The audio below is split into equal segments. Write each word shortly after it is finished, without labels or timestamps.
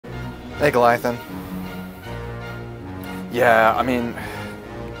Hey, Goliathan. Yeah, I mean,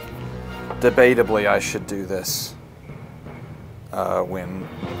 debatably I should do this when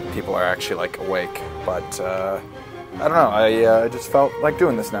people are actually, like, awake. But, I don't know, I just felt like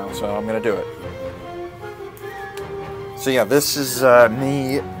doing this now, so I'm gonna do it. So yeah, this is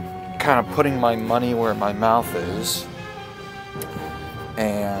me kind of putting my money where my mouth is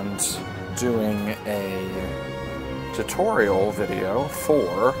and doing a tutorial video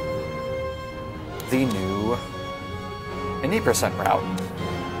for the new 80% route,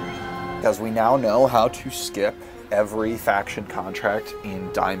 because we now know how to skip every faction contract in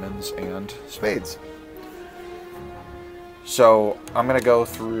diamonds and spades. So I'm going to go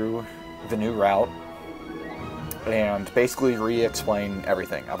through the new route and basically re-explain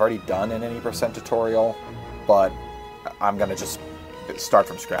everything. I've already done an 80% tutorial, but I'm going to just start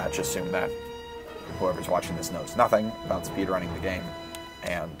from scratch, assume that whoever's watching this knows nothing about speedrunning the game,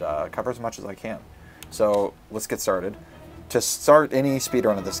 and cover as much as I can. So let's get started. To start any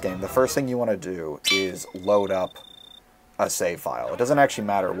speedrun of this game, the first thing you want to do is load up a save file. It doesn't actually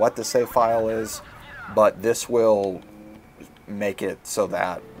matter what the save file is, but this will make it so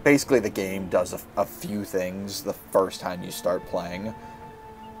that basically the game does a few things the first time you start playing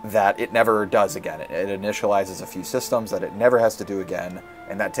that it never does again. It initializes a few systems that it never has to do again,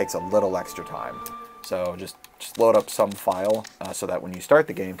 and that takes a little extra time. So just load up some file so that when you start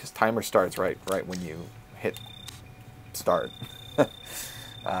the game, because timer starts right when you hit start.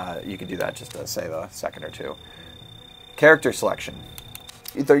 You can do that just to save a second or two. Character selection.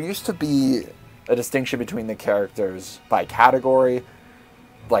 There used to be a distinction between the characters by category.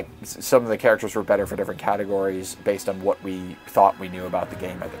 Like, some of the characters were better for different categories based on what we thought we knew about the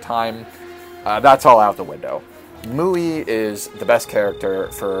game at the time. That's all out the window. Mui is the best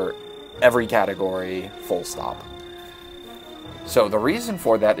character for every category, full stop. So the reason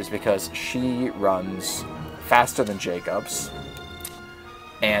for that is because she runs faster than Jacobs,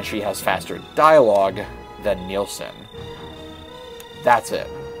 and she has faster dialogue than Nielsen. That's it.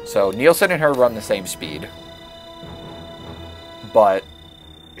 So Nielsen and her run the same speed, but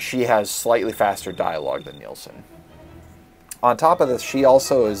she has slightly faster dialogue than Nielsen. On top of this, she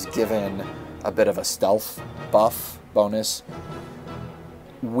also is given a bit of a stealth buff bonus.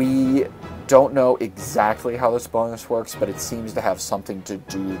 We don't know exactly how this bonus works, but it seems to have something to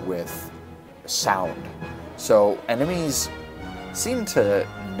do with sound. So enemies seem to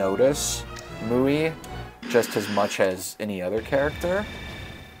notice Mui just as much as any other character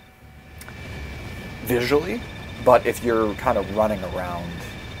visually, but if you're kind of running around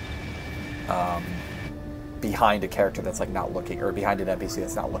behind a character that's like not looking, or behind an NPC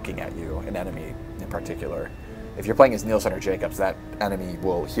that's not looking at you, an enemy in particular, if you're playing as Nielsen or Jacobs, that enemy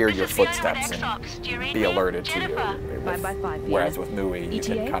will hear your footsteps and be alerted to you. Whereas with Mui, you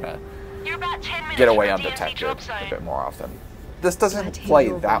can kind of get away undetected a bit more often. This doesn't play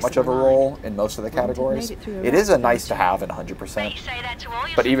that much of a role in most of the categories. It is a nice to have in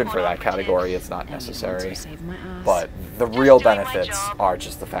 100%, but even for that category, it's not necessary. But the real benefits are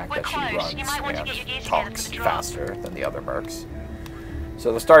just the fact that she runs and talks faster than the other mercs.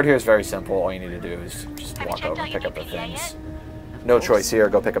 So the start here is very simple. All you need to do is just walk over and pick up the things. No choice here,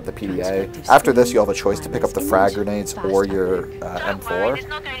 go pick up the PDA. After this, you'll have a choice to pick up the frag grenades or your M4.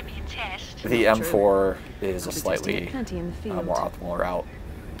 The M4 is a slightly more optimal route.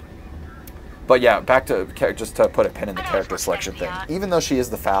 But yeah, back to just to put a pin in the character selection thing. Even though she is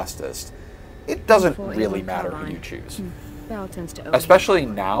the fastest, it doesn't really matter who you choose. Especially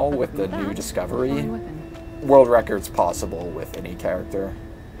now with the new discovery, world records possible with any character.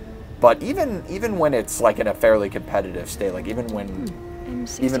 But even when it's like in a fairly competitive state, like even with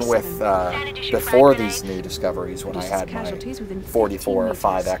before these new discoveries, when I had my 44 or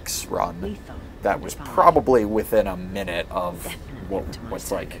 5x run, that was probably within a minute of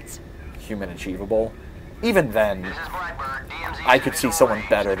what's like human achievable. Even then, I could see someone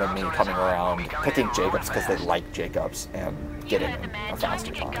better than me coming around, picking Jacobs because they like Jacobs, and getting a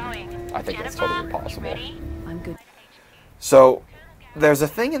faster time. I think it's totally possible. So there's a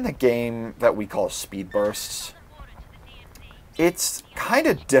thing in the game that we call speed bursts. It's kind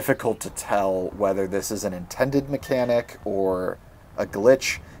of difficult to tell whether this is an intended mechanic or a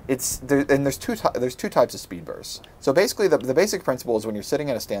glitch. There's two types of speed bursts. So basically, the basic principle is when you're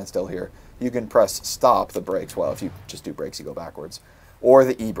sitting at a standstill here, you can press stop the brakes. Well, if you just do brakes, you go backwards, or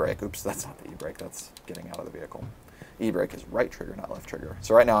the e-brake. Oops, that's not the e-brake. That's getting out of the vehicle. E-brake is right trigger, not left trigger.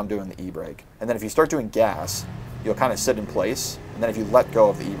 So right now I'm doing the e-brake, and then if you start doing gas, you'll kind of sit in place, and then if you let go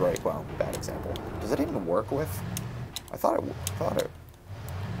of the e-brake, well, bad example. Does it even work with? I thought it.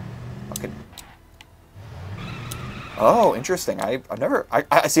 Okay. Oh, interesting. I've never...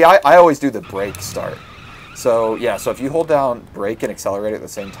 I always do the brake start. So, yeah, so if you hold down brake and accelerate at the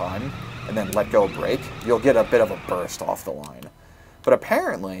same time, and then let go of brake, you'll get a bit of a burst off the line. But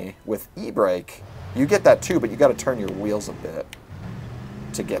apparently, with e-brake, you get that too, but you got to turn your wheels a bit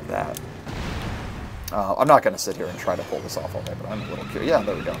to get that. I'm not going to sit here and try to pull this off all day, but I'm a little curious. Yeah,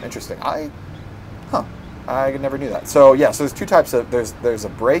 there we go. Interesting. I never knew that. So, yeah, so there's two types of... There's a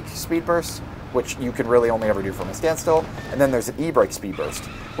brake speed burst, which you can really only ever do from a standstill, and then there's an e-brake speed burst,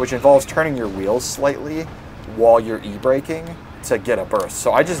 which involves turning your wheels slightly while you're e-braking to get a burst.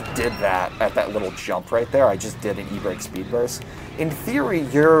 So I just did that at that little jump right there. I just did an e-brake speed burst. In theory,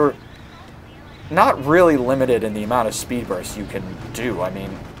 you're not really limited in the amount of speed bursts you can do. I mean,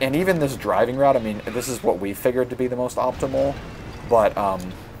 and even this driving route, I mean, this is what we figured to be the most optimal, but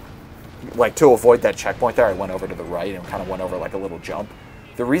like to avoid that checkpoint there, I went over to the right and kind of went over like a little jump.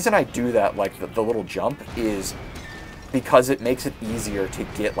 The reason I do that, like the little jump, is because it makes it easier to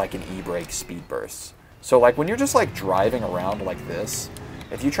get like an e-brake speed burst. So like when you're just like driving around like this,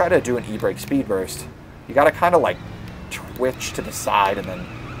 if you try to do an e-brake speed burst, you got to kind of like twitch to the side and then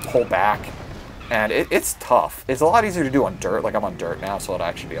pull back. And it's tough. It's a lot easier to do on dirt. Like I'm on dirt now, so it'll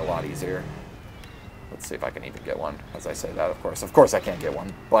actually be a lot easier. Let's see if I can even get one. As I say that, of course. Of course I can't get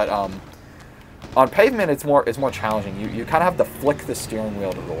one. But on pavement, it's more challenging. You kind of have to flick the steering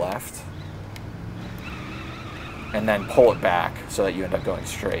wheel to the left and then pull it back so that you end up going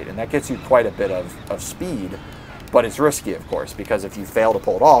straight. And that gets you quite a bit of speed, but it's risky, of course, because if you fail to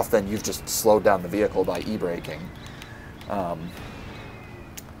pull it off, then you've just slowed down the vehicle by e-braking.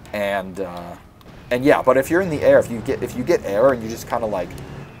 And yeah, but if you're in the air, if you get air and you just kind of like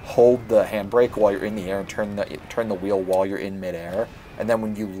hold the handbrake while you're in the air and turn the wheel while you're in midair, and then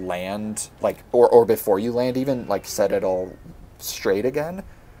when you land, like or before you land even, like set it all straight again,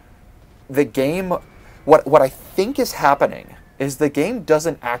 the game, what I think is happening is the game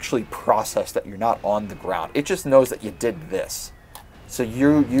doesn't actually process that you're not on the ground. It just knows that you did this. So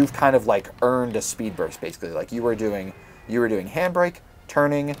you've kind of like earned a speed burst, basically. Like you were doing handbrake,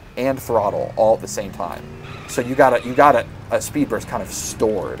 turning, and throttle all at the same time. So you got a speed burst kind of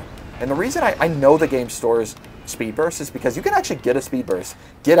stored. And the reason I know the game stores speed burst is because you can actually get a speed burst,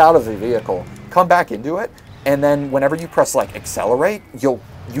 get out of the vehicle, come back into it, and then whenever you press like accelerate, you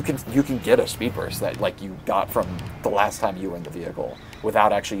can get a speed burst that like you got from the last time you were in the vehicle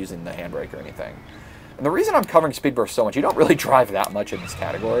without actually using the handbrake or anything. And the reason I'm covering speed burst so much, you don't really drive that much in this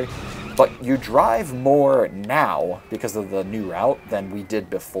category, but you drive more now because of the new route than we did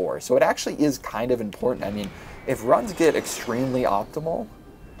before. So it actually is kind of important. I mean, if runs get extremely optimal,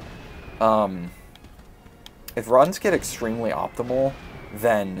 then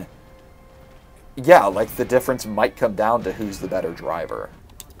yeah, like the difference might come down to who's the better driver.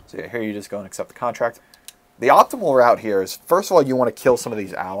 So yeah, here you just go and accept the contract. The optimal route here is, first of all, you want to kill some of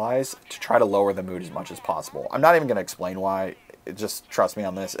these allies to try to lower the mood as much as possible. I'm not even going to explain why. Just trust me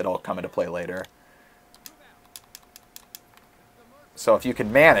on this. It'll come into play later. So if you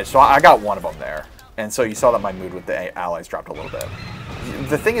can manage... So I got one of them there. And so you saw that my mood with the allies dropped a little bit.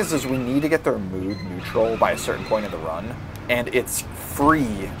 The thing is we need to get their mood neutral by a certain point in the run. And it's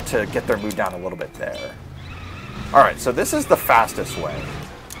free to get their mood down a little bit there. Alright, so this is the fastest way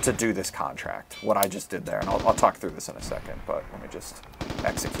to do this contract, what I just did there. And I'll talk through this in a second, but let me just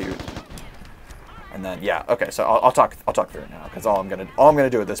execute. And then, yeah, okay, so I'll talk through it now, because all I'm gonna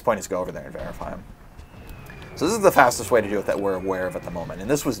do at this point is go over there and verify them. So this is the fastest way to do it that we're aware of at the moment, and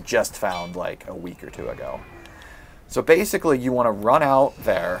this was just found like a week or two ago. So basically, you want to run out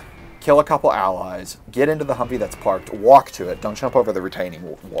there, kill a couple allies, get into the Humvee that's parked, walk to it. Don't jump over the retaining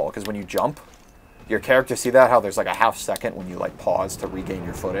wall, because when you jump, your character, see that? How there's like a half second when you like pause to regain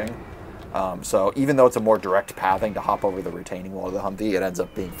your footing. So even though it's a more direct pathing to hop over the retaining wall of the Humvee, it ends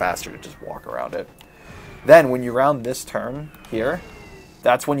up being faster to just walk around it. Then when you round this turn here,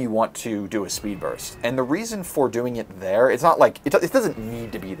 that's when you want to do a speed burst. And the reason for doing it there, it's not like, it doesn't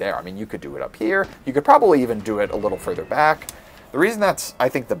need to be there. I mean, you could do it up here. You could probably even do it a little further back. The reason that's, I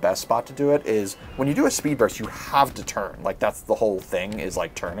think, the best spot to do it is when you do a speed burst, you have to turn. Like, that's the whole thing, is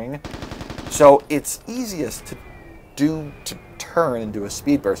like turning. So it's easiest to turn and do a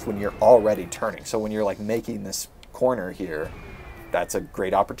speed burst when you're already turning. So when you're like making this corner here, that's a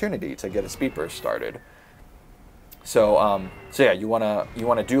great opportunity to get a speed burst started. So so yeah, you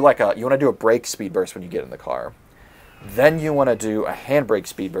wanna do a brake speed burst when you get in the car. Then you want to do a handbrake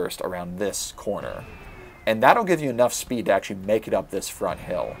speed burst around this corner, and that'll give you enough speed to actually make it up this front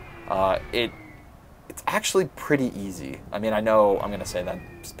hill. It's actually pretty easy. I mean, I know I'm gonna say that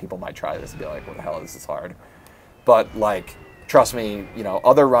people might try this and be like, "What the hell? This is hard," but like, trust me, you know,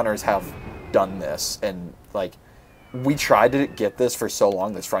 other runners have done this, and like, we tried to get this for so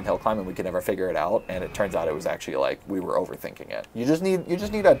long, this front hill climb, and we could never figure it out. And it turns out it was actually like we were overthinking it. You just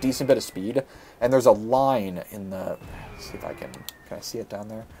need a decent bit of speed. And there's a line in the. Let's see if I can I see it down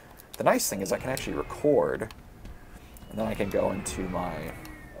there? The nice thing is I can actually record, and then I can go into my.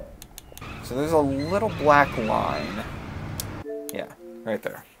 So there's a little black line. Yeah, right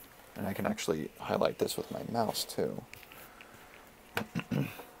there. And I can actually highlight this with my mouse too.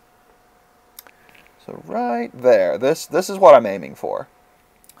 So right there, this is what I'm aiming for.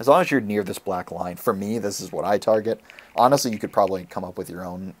 As long as you're near this black line, for me, this is what I target. Honestly, you could probably come up with your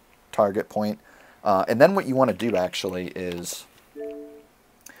own target point. And then what you want to do actually is,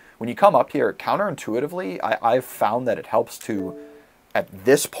 when you come up here, counterintuitively, I've found that it helps to, at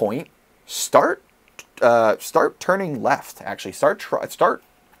this point, start turning left. Actually, start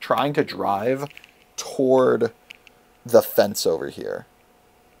trying to drive toward the fence over here.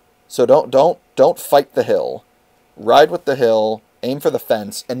 So don't fight the hill. Ride with the hill, aim for the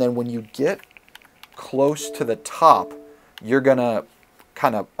fence, and then when you get close to the top, you're gonna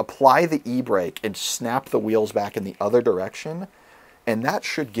kind of apply the e-brake and snap the wheels back in the other direction. And that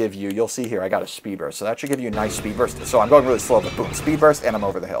should give you, you'll see here, I got a speed burst. So that should give you a nice speed burst. So I'm going really slow, but boom, speed burst, and I'm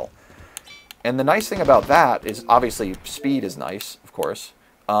over the hill. And the nice thing about that is, obviously, speed is nice, of course.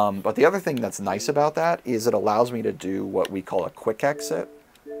 But the other thing that's nice about that is it allows me to do what we call a quick exit.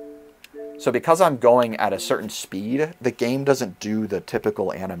 So because I'm going at a certain speed, the game doesn't do the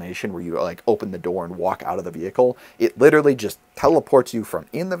typical animation where you like open the door and walk out of the vehicle. It literally just teleports you from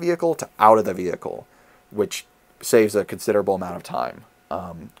in the vehicle to out of the vehicle, which saves a considerable amount of time.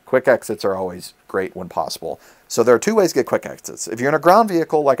 Quick exits are always great when possible. So there are two ways to get quick exits. If you're in a ground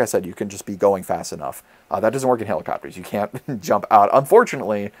vehicle, like I said, you can just be going fast enough. That doesn't work in helicopters. You can't jump out.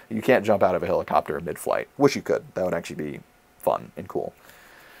 Unfortunately, you can't jump out of a helicopter mid-flight. Wish you could. That would actually be fun and cool.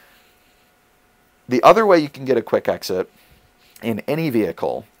 The other way you can get a quick exit in any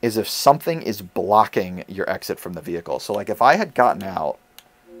vehicle is if something is blocking your exit from the vehicle. So like if I had gotten out,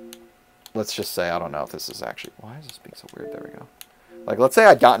 let's just say, I don't know if this is actually, why is this being so weird? There we go. Like let's say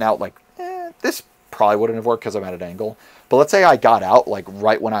I'd gotten out like, this probably wouldn't have worked because I'm at an angle. But let's say I got out like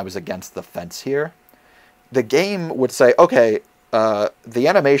right when I was against the fence here. The game would say, okay, the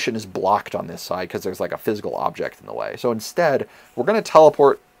animation is blocked on this side because there's like a physical object in the way. So instead, we're going to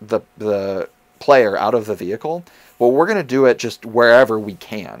teleport the player out of the vehicle. Well, we're going to do it just wherever we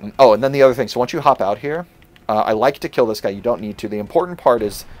can. Oh, and then the other thing. So once you hop out here, I like to kill this guy. You don't need to. The important part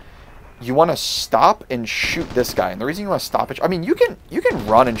is you want to stop and shoot this guy. And the reason you want to stop it, I mean, you can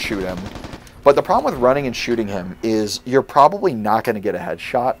run and shoot him. But the problem with running and shooting him is you're probably not going to get a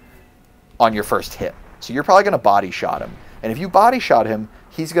headshot on your first hit. So you're probably going to body shot him. And if you body shot him,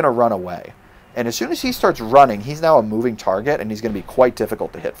 he's going to run away. And as soon as he starts running, he's now a moving target, and he's going to be quite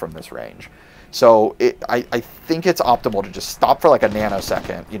difficult to hit from this range. So I think it's optimal to just stop for like a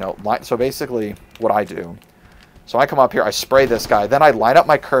nanosecond. You know, so basically what I do, so I come up here, I spray this guy, then I line up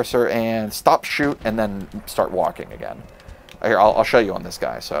my cursor and stop, shoot, and then start walking again. Here, I'll show you on this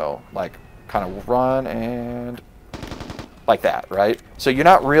guy. So like kind of run and like that, right? So you're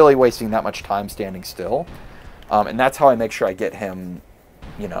not really wasting that much time standing still. And that's how I make sure I get him,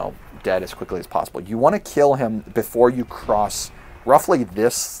 you know, dead as quickly as possible. You want to kill him before you cross roughly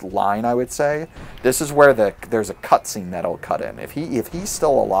this line, I would say. This is where there's a cutscene that'll cut in. If he's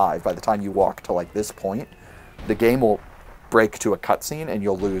still alive by the time you walk to like this point, the game will break to a cutscene and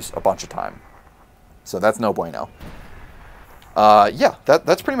you'll lose a bunch of time. So that's no bueno. Yeah,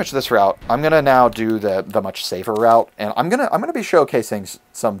 that's pretty much this route. I'm gonna now do the much safer route, and I'm gonna be showcasing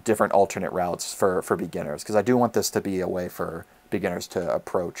some different alternate routes for beginners, because I do want this to be a way for beginners to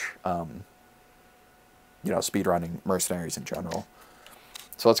approach, you know, speedrunning Mercenaries in general.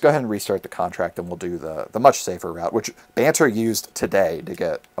 So let's go ahead and restart the contract, and we'll do the much safer route, which Banter used today to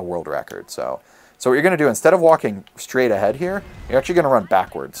get a world record. So what you're going to do, instead of walking straight ahead here, you're actually going to run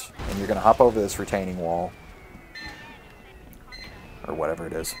backwards, and you're going to hop over this retaining wall, or whatever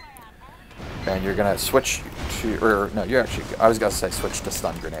it is, and you're going to switch to, or no, you're actually, I was going to say switch to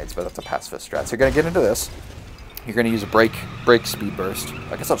stun grenades, but that's a pacifist strat. So you're going to get into this. You're going to use a brake speed burst.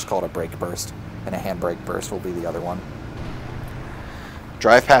 I guess I'll just call it a brake burst, and a handbrake burst will be the other one.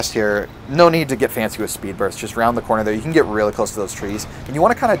 Drive past here. No need to get fancy with speed burst. Just round the corner there. You can get really close to those trees, and you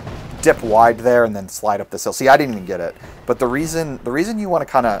want to kind of dip wide there and then slide up this hill. See, I didn't even get it, but the reason you want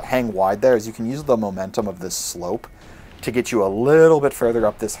to kind of hang wide there is you can use the momentum of this slope to get you a little bit further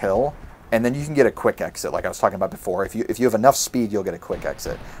up this hill, and then you can get a quick exit, like I was talking about before. If you have enough speed, you'll get a quick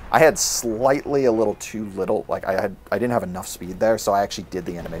exit. I had slightly a little too little, like I didn't have enough speed there, so I actually did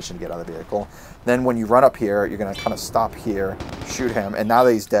the animation to get out of the vehicle. Then when you run up here, you're going to kind of stop here, shoot him, and now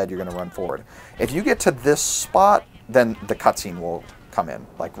that he's dead, you're going to run forward. If you get to this spot, then the cutscene will come in,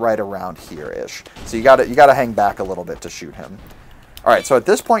 like right around here-ish. So you gotta hang back a little bit to shoot him. All right, so at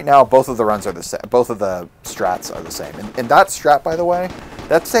this point now, both of the runs are the same. Both of the strats are the same. And that strat, by the way,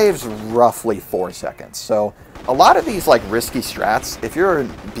 that saves roughly 4 seconds. So a lot of these like risky strats, if you're a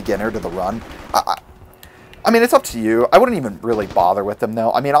beginner to the run, I mean, it's up to you. I wouldn't even really bother with them,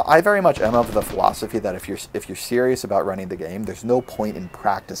 though. I mean, I very much am of the philosophy that if you're serious about running the game, there's no point in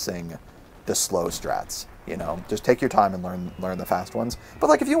practicing the slow strats. You know, just take your time and learn the fast ones. But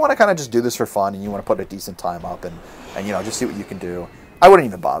like, if you want to kind of just do this for fun and you want to put a decent time up and you know, just see what you can do, I wouldn't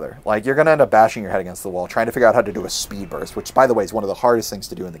even bother. Like, you're gonna end up bashing your head against the wall trying to figure out how to do a speed burst, which, by the way, is one of the hardest things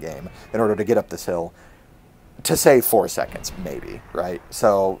to do in the game in order to get up this hill to save 4 seconds, maybe, right?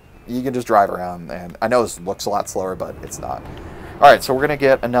 So you can just drive around, and I know this looks a lot slower, but it's not. All right, so we're gonna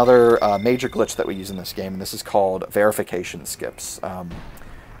get another major glitch that we use in this game, and this is called verification skips.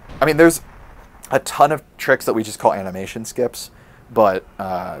 I mean, there's a ton of tricks that we just call animation skips, but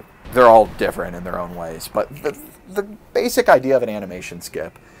they're all different in their own ways. But the basic idea of an animation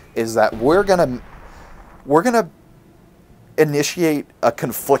skip is that we're gonna initiate a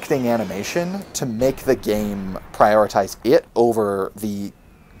conflicting animation to make the game prioritize it over the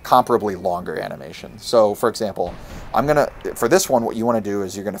comparably longer animation. So, for example, for this one, what you want to do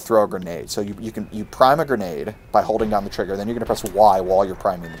is you're going to throw a grenade. So you prime a grenade by holding down the trigger, then you're going to press Y while you're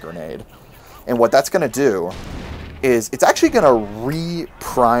priming the grenade. And what that's going to do is it's actually going to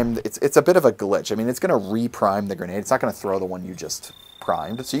re-prime. It's a bit of a glitch. I mean, it's going to re-prime the grenade. It's not going to throw the one you just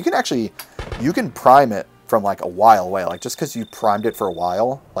primed. So you can prime it from like a while away. Like, just because you primed it for a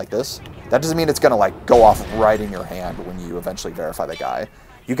while like this, that doesn't mean it's going to like go off right in your hand when you eventually verify the guy.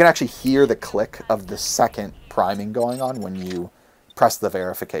 You can actually hear the click of the second priming going on when you press the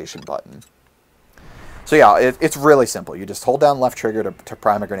verification button. So yeah, it's really simple. You just hold down left trigger to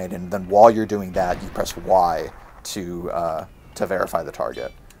prime a grenade, and then while you're doing that, you press Y to verify the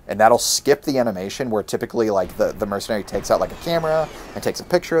target. And that'll skip the animation where typically like the mercenary takes out like a camera and takes a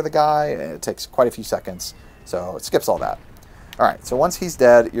picture of the guy, and it takes quite a few seconds. So it skips all that. All right, so once he's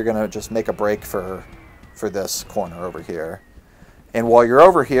dead, you're gonna just make a break for this corner over here. And while you're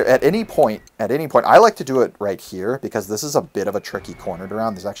over here, at any point, I like to do it right here because this is a bit of a tricky corner to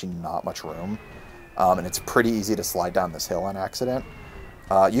round. There's actually not much room. And it's pretty easy to slide down this hill on accident.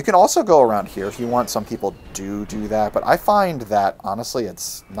 You can also go around here if you want. Some people do that, but I find that, honestly,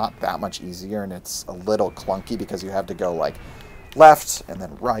 it's not that much easier, and it's a little clunky because you have to go, like, left, and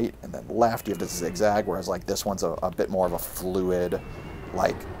then right, and then left. You have to zigzag, whereas, like, this one's a bit more of a fluid,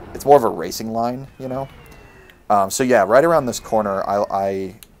 like, it's more of a racing line, you know? So, yeah, right around this corner,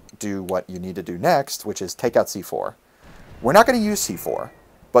 I do what you need to do next, which is take out C4. We're not going to use C4.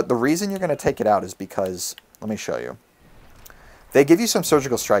 But the reason you're going to take it out is because, let me show you. They give you some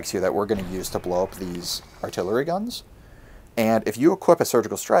surgical strikes here that we're going to use to blow up these artillery guns. And if you equip a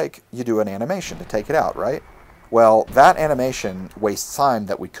surgical strike, you do an animation to take it out, right? Well, that animation wastes time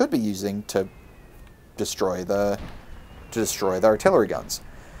that we could be using to destroy the artillery guns.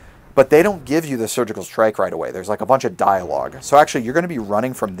 But they don't give you the surgical strike right away. There's like a bunch of dialogue. So actually, you're going to be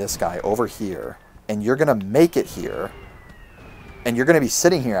running from this guy over here, and you're going to make it here. And you're going to be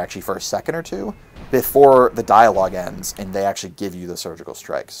sitting here actually for a second or two before the dialogue ends and they actually give you the surgical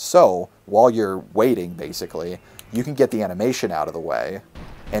strikes. So while you're waiting, basically, you can get the animation out of the way.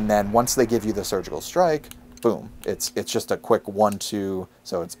 And then once they give you the surgical strike, boom, it's just a quick 1-2.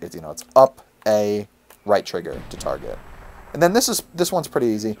 So it's you know, it's up, A, right trigger to target. And then this one's pretty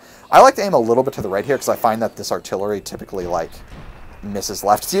easy. I like to aim a little bit to the right here because I find that this artillery typically like misses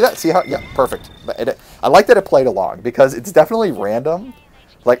left. See that? See how? Yeah, perfect. I like that it played along because it's definitely random.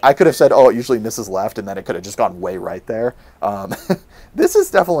 Like, I could have said, oh, it usually misses left, and then it could have just gone way right there. This is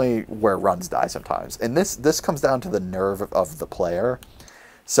definitely where runs die sometimes. And this comes down to the nerve of the player.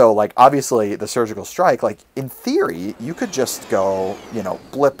 So, like, obviously, the surgical strike, like, in theory, you could just go, you know,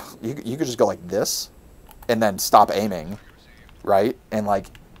 blip. You could just go like this and then stop aiming, right? And, like,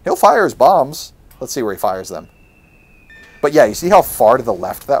 he'll fire his bombs. Let's see where he fires them. But yeah, you see how far to the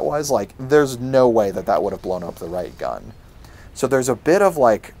left that was? Like, there's no way that would have blown up the right gun. So there's a bit of,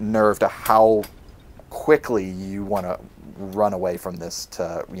 like, nerve to how quickly you want to run away from this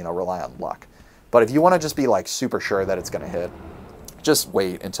to, you know, rely on luck. But if you want to just be, like, super sure that it's going to hit, just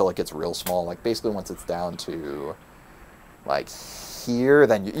wait until it gets real small. Like, basically once it's down to, like, here,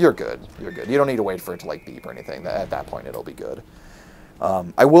 then you're good. You're good. You don't need to wait for it to, like, beep or anything. At that point, it'll be good.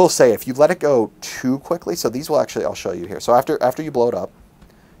 I will say, if you let it go too quickly, so these will actually, I'll show you here. So after you blow it up,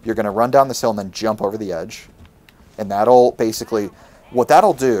 you're going to run down this hill and then jump over the edge. And that'll basically, what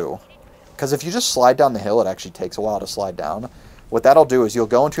that'll do, because if you just slide down the hill, it actually takes a while to slide down. what that'll do is you'll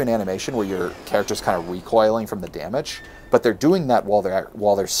go into an animation where your character's kind of recoiling from the damage, but they're doing that while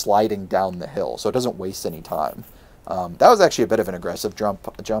they're sliding down the hill, so it doesn't waste any time. That was actually a bit of an aggressive jump.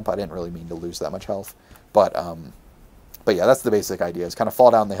 I didn't really mean to lose that much health, but yeah, that's the basic idea. Is kind of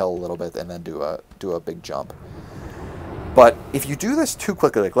fall down the hill a little bit and then do a big jump. But if you do this too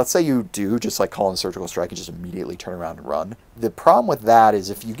quickly, like let's say you do just like call in surgical strike and just immediately turn around and run. The problem with that is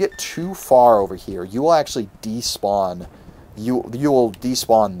if you get too far over here, you will actually despawn. You will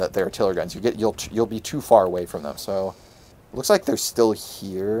despawn their artillery guns. You'll be too far away from them. So it looks like they're still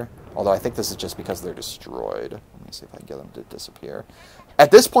here. Although I think this is just because they're destroyed. Let me see if I can get them to disappear.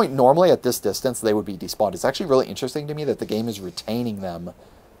 At this point, normally at this distance, they would be despawned. It's actually really interesting to me that the game is retaining them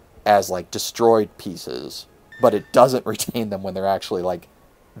as like destroyed pieces, but it doesn't retain them when they're actually like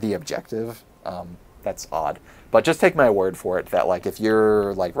the objective. That's odd. But just take my word for it that like if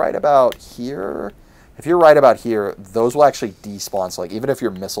you're like right about here, those will actually despawn. So like even if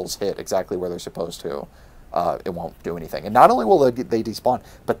your missiles hit exactly where they're supposed to, it won't do anything. And not only will they despawn,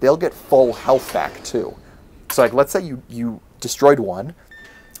 but they'll get full health back too. So like let's say you destroyed one,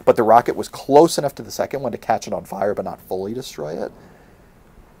 but the rocket was close enough to the second one to catch it on fire but not fully destroy it.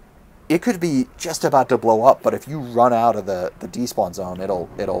 It could be just about to blow up, but if you run out of the despawn zone, it'll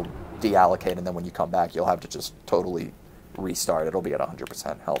deallocate, and then when you come back, you'll have to just totally restart. It'll be at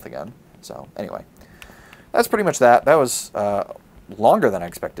 100% health again. So anyway, that's pretty much that. That was longer than I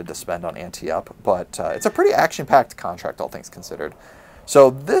expected to spend on Ante Up, but it's a pretty action-packed contract, all things considered. So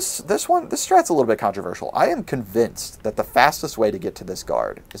this strat's a little bit controversial. I am convinced that the fastest way to get to this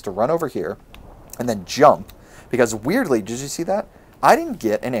guard is to run over here and then jump, because weirdly, did you see that? I didn't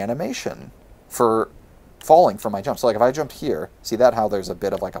get an animation for falling from my jump. So like if I jump here, see that how there's a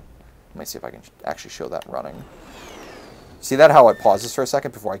bit of like a, let me see if I can actually show that running. See that how it pauses for a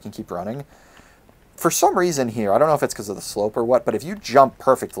second before I can keep running? For some reason here, I don't know if it's because of the slope or what, but if you jump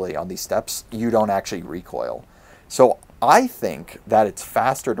perfectly on these steps, you don't actually recoil. So I think that it's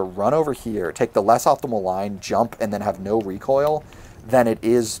faster to run over here, take the less optimal line, jump, and then have no recoil, than it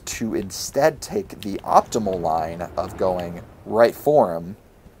is to instead take the optimal line of going right for him,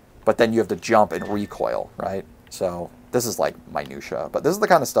 but then you have to jump and recoil, right? So this is like minutia, but this is the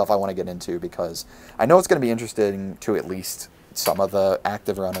kind of stuff I want to get into because I know it's going to be interesting to at least some of the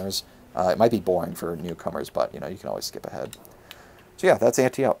active runners. It might be boring for newcomers, but you know, you can always skip ahead. So yeah, that's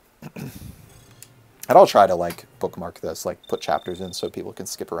Ante Up. And I'll try to like bookmark this, like put chapters in so people can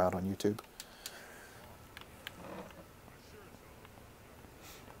skip around on YouTube.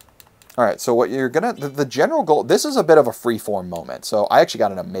 All right, so what you're gonna, the general goal, this is a bit of a free-form moment. So I actually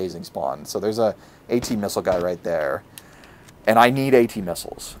got an amazing spawn. So there's a AT missile guy right there. And I need AT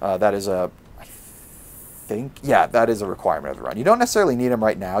missiles. That is a, I think, yeah, that is a requirement of the run. You don't necessarily need them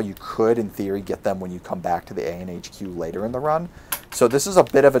right now. You could, in theory, get them when you come back to the ANHQ later in the run. So this is a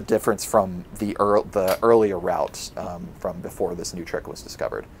bit of a difference from the earlier routes from before this new trick was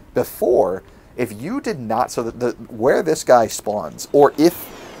discovered. Before, if you did not, so where this guy spawns, or if,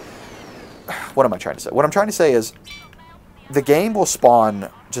 what am I trying to say? What I'm trying to say is the game will spawn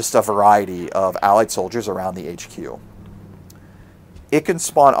just a variety of allied soldiers around the HQ. It can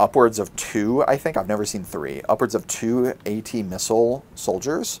spawn upwards of 2, I think, I've never seen 3, upwards of 2 AT missile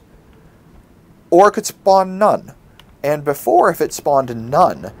soldiers, or it could spawn none. And before, if it spawned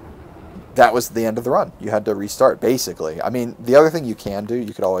none, that was the end of the run. You had to restart, basically. I mean, the other thing you can do,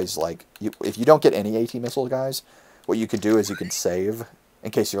 you could always, like, if you don't get any AT missile guys, what you could do is you can save, in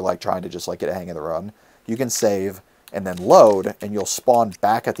case you're, like, trying to just, like, get a hang of the run. You can save and then load, and you'll spawn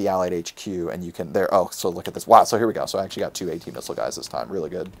back at the Allied HQ, and you can, there, oh, so look at this. Wow, so here we go. So I actually got 2 AT missile guys this time. Really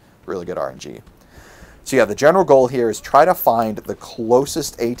good RNG. So yeah, the general goal here is try to find the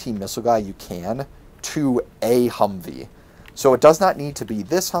closest AT missile guy you can to a Humvee. So it does not need to be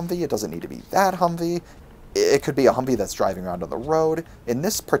this Humvee, it doesn't need to be that Humvee. It could be a Humvee that's driving around on the road. In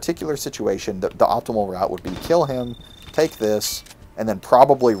this particular situation, the optimal route would be kill him, take this, and then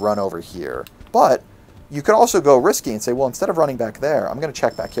probably run over here. But you could also go risky and say, well, instead of running back there, I'm going to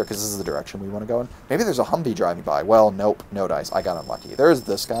check back here because this is the direction we want to go in. Maybe there's a Humvee driving by. Well, nope, no dice. I got unlucky. There's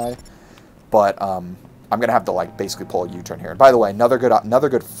this guy, but I'm going to have to like basically pull a U-turn here. And by the way, another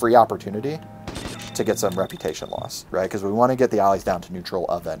good free opportunity to get some reputation loss, right? Because we want to get the allies down to neutral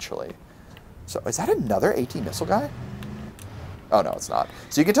eventually. So is that another AT missile guy? Oh, no, it's not.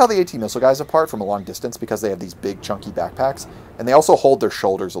 So you can tell the AT missile guys apart from a long distance because they have these big, chunky backpacks. And they also hold their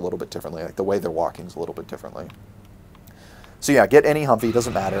shoulders a little bit differently. Like, the way they're walking is a little bit differently. So yeah, get any Humvee,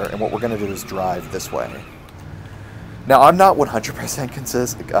 doesn't matter. And what we're going to do is drive this way. Now, I'm not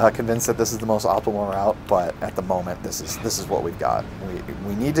 100% convinced that this is the most optimal route. But at the moment, this is what we've got.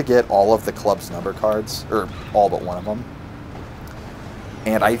 We need to get all of the club's number cards. Or all but one of them.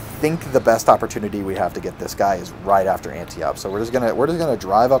 And I think the best opportunity we have to get this guy is right after Ante Up. So we're just gonna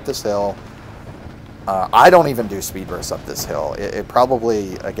drive up this hill. I don't even do speed bursts up this hill. It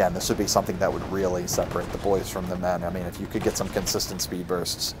probably, again, this would be something that would really separate the boys from the men. I mean, if you could get some consistent speed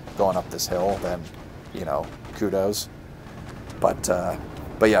bursts going up this hill, then, you know, kudos. But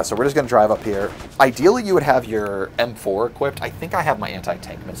yeah, so we're just going to drive up here. Ideally, you would have your M4 equipped. I think I have my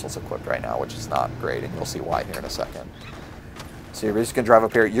anti-tank missiles equipped right now, which is not great, and you'll see why here in a second. So you're just going to drive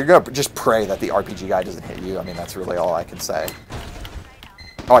up here. You're going to just pray that the RPG guy doesn't hit you. I mean, that's really all I can say.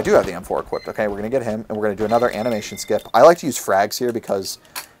 Oh, I do have the M4 equipped. Okay, we're going to get him, and we're going to do another animation skip. I like to use frags here because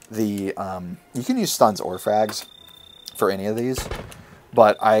the you can use stuns or frags for any of these,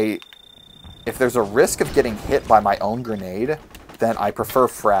 but if there's a risk of getting hit by my own grenade, then I prefer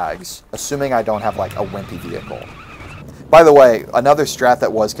frags, assuming I don't have, like, a wimpy vehicle. By the way, another strat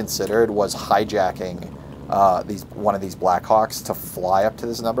that was considered was hijacking one of these Blackhawks to fly up to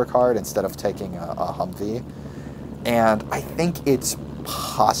this number card instead of taking a Humvee. And I think it's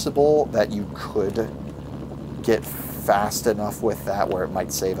possible that you could get fast enough with that where it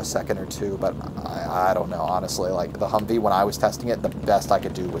might save a second or two, but I don't know, honestly. Like, the Humvee, when I was testing it, the best I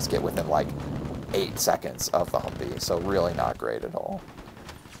could do was get within, like, 8 seconds of the Humvee, so really not great at all.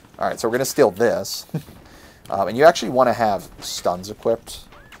 Alright, so we're going to steal this. And you actually want to have stuns equipped,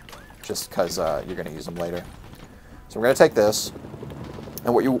 just because you're going to use them later. So we're going to take this,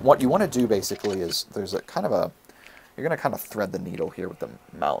 and what you want to do, basically, is there's a kind of a... You're going to kind of thread the needle here with the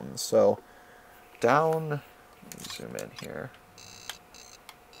mountains. So, down... Let me zoom in here.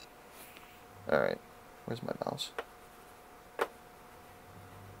 Alright, where's my mouse?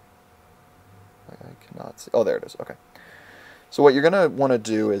 I cannot see. Oh, there it is. Okay. So what you're going to want to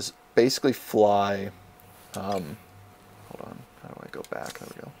do is basically fly... hold on. How do I go back? There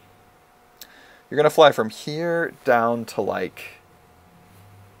we go. You're going to fly from here down to, like...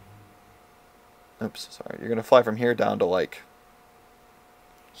 Oops, sorry. You're going to fly from here down to, like,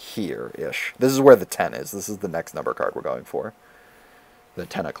 here-ish. This is where the 10 is. This is the next number card we're going for. The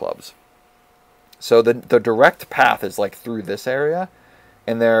 10 of clubs. So the direct path is, like, through this area.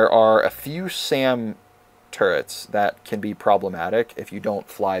 And there are a few SAM turrets that can be problematic if you don't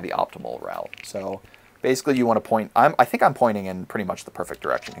fly the optimal route. So basically you want to point... I think I'm pointing in pretty much the perfect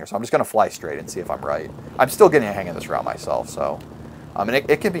direction here. So I'm just going to fly straight and see if I'm right. I'm still getting a hang of this route myself, so... and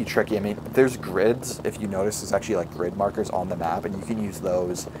it can be tricky. I mean, there's grids. If you notice, there's actually, like, grid markers on the map, and you can use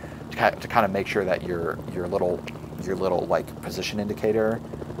those to kind of make sure that your little like position indicator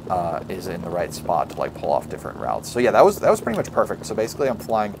is in the right spot to, like, pull off different routes. So yeah, that was pretty much perfect. So basically, I'm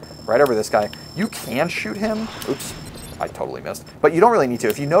flying right over this guy. You can shoot him. Oops, I totally missed. But you don't really need to.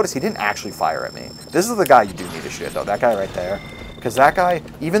 If you notice, he didn't actually fire at me. This is the guy you do need to shoot, though. That guy right there. Because that guy,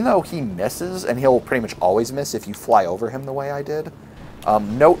 even though he misses, and he'll pretty much always miss if you fly over him the way I did.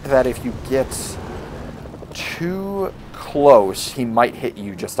 Note that if you get too close, he might hit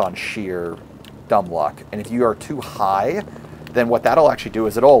you just on sheer dumb luck. And if you are too high, then what that'll actually do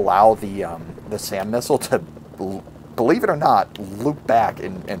is it'll allow the SAM missile to, believe it or not, loop back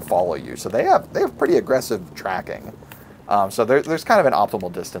and follow you. So they have pretty aggressive tracking. So there's kind of an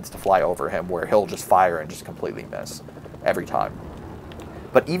optimal distance to fly over him where he'll just fire and just completely miss every time.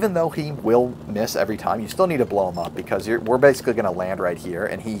 But even though he will miss every time, you still need to blow him up because we're basically going to land right here,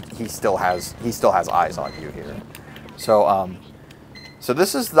 and he still has eyes on you here. So so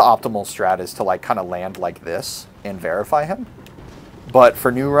this is the optimal strat, is to, like, kind of land like this and verify him. But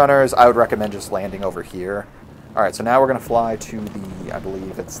for new runners, I would recommend just landing over here. All right, so now we're going to fly to the, I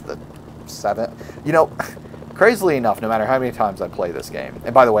believe it's the 7th. You know, crazily enough, no matter how many times I play this game,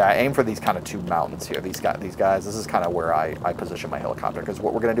 and by the way, I aim for these kind of 2 mountains here. These guys, this is kind of where I position my helicopter, because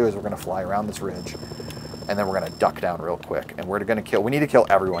what we're going to do is we're going to fly around this ridge, and then we're going to duck down real quick, and we're going to kill... We need to kill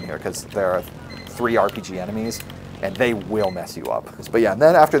everyone here, because there are 3 RPG enemies, and they will mess you up. But yeah, and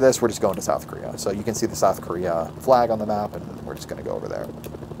then after this, we're just going to South Korea. So you can see the South Korea flag on the map, and we're just going to go over there.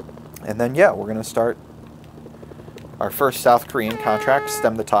 And then, yeah, we're going to start our first South Korean contract,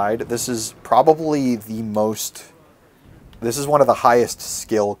 Stem the Tide. This is probably the most... This is one of the highest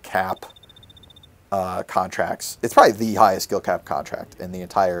skill cap contracts. It's probably the highest skill cap contract in the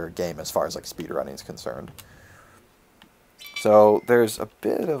entire game as far as, like, speedrunning is concerned. So there's a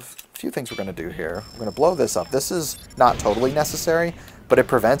few things we're going to do here. We're going to blow this up. This is not totally necessary, but it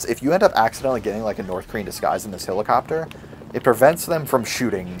prevents... If you end up accidentally getting, like, a North Korean disguise in this helicopter, it prevents them from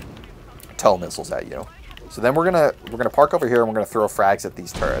shooting tow missiles at you. So then we're gonna park over here, and we're gonna throw frags at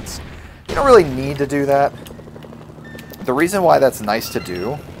these turrets. You don't really need to do that. The reason why that's nice to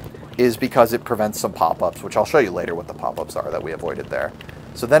do is because it prevents some pop-ups, which I'll show you later what the pop-ups are that we avoided there.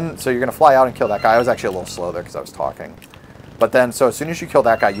 So you're gonna fly out and kill that guy. I was actually a little slow there because I was talking. But then, so as soon as you kill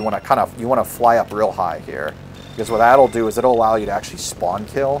that guy, you want to fly up real high here. Because what that'll do is it'll allow you to actually spawn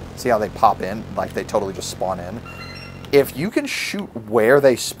kill. See how they pop in? Like, they totally just spawn in. If you can shoot where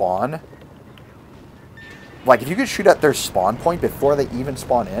they spawn, like, if you can shoot at their spawn point before they even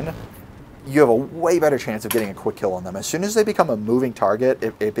spawn in, you have a way better chance of getting a quick kill on them. As soon as they become a moving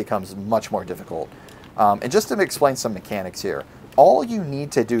target, it becomes much more difficult. And just to explain some mechanics here, all you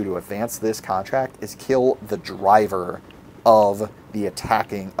need to do to advance this contract is kill the driver of the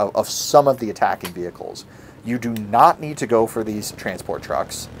attacking, of some of the attacking vehicles. You do not need to go for these transport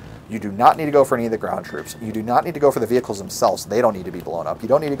trucks. You do not need to go for any of the ground troops. You do not need to go for the vehicles themselves. They don't need to be blown up. You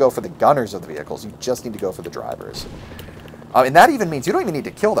don't need to go for the gunners of the vehicles. You just need to go for the drivers. And that even means you don't even need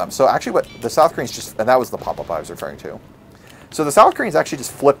to kill them. So actually what the South Koreans just, and that was the pop-up I was referring to. So the South Koreans actually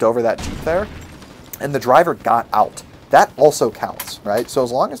just flipped over that Jeep there, and the driver got out. That also counts, right? So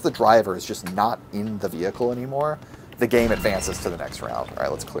as long as the driver is just not in the vehicle anymore, the game advances to the next round. All right,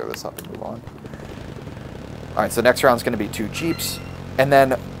 let's clear this up and move on. All right, so next round is going to be 2 Jeeps. And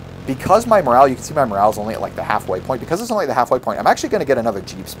then because my morale, you can see my morale is only at like the halfway point. Because it's only the halfway point, I'm actually going to get another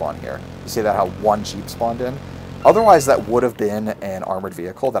Jeep spawn here. You see that how 1 Jeep spawned in? Otherwise, that would have been an armored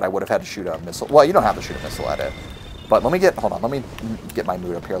vehicle that I would have had to shoot a missile. Well, you don't have to shoot a missile at it. But let me get, hold on, let me get my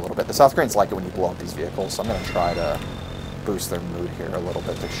mood up here a little bit. The South Koreans like it when you blow up these vehicles, so I'm going to try to boost their mood here a little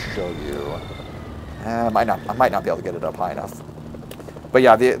bit to show you. I might not be able to get it up high enough. But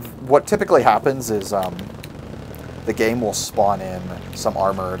yeah, what typically happens is the game will spawn in some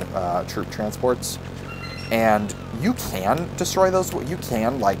armored troop transports, and you can destroy those. You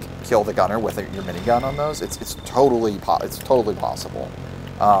can like kill the gunner with your minigun on those. It's totally possible,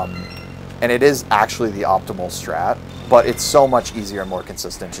 and it is actually the optimal strat. But it's so much easier and more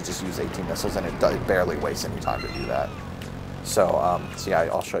consistent to just use 18 missiles, and it barely wastes any time to do that. So, yeah,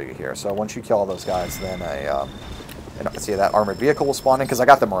 I'll show you here. So once you kill all those guys, then see that armored vehicle will spawn in, because I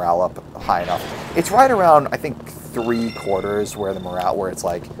got the morale up high enough. It's right around, I think, 3/4 where the morale, where it's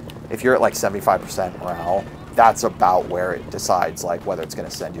like, if you're at like 75% morale, that's about where it decides like whether it's going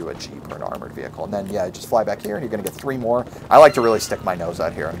to send you a Jeep or an armored vehicle. And then, yeah, just fly back here, and you're going to get 3 more. I like to really stick my nose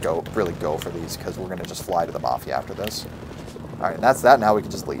out here and really go for these, because we're going to just fly to the Mafia after this. All right, and that's that. Now we can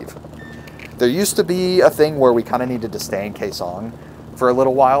just leave. There used to be a thing where we kind of needed to stay in Kaesong for a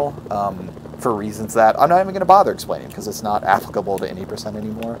little while, for reasons that I'm not even going to bother explaining, because it's not applicable to any %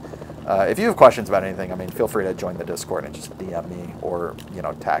 anymore. If you have questions about anything, I mean, feel free to join the Discord and just DM me, or, you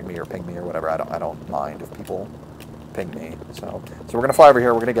know, tag me or ping me or whatever. I don't mind if people ping me. So we're going to fly over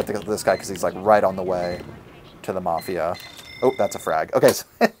here. We're going to get this guy, because he's like right on the way to the Mafia. Oh, that's a frag. Okay,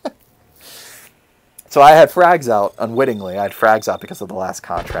 so I had frags out unwittingly. I had frags out because of the last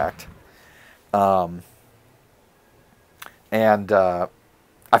contract.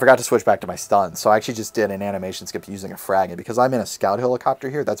 I forgot to switch back to my stuns, so I actually just did an animation skip using a frag, and because I'm in a scout helicopter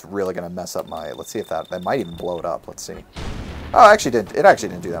here, that's really going to mess up my, let's see if that might even blow it up, let's see. Oh, it actually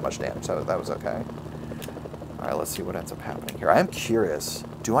didn't do that much damage, so that was okay. Alright, let's see what ends up happening here. I am curious,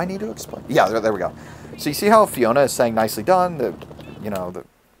 do I need to explain? Yeah, there we go. So you see how Fiona is saying nicely done,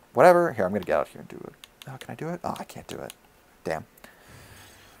 whatever. Here, I'm going to get out here and do it. Oh, can I do it? Oh, I can't do it. Damn.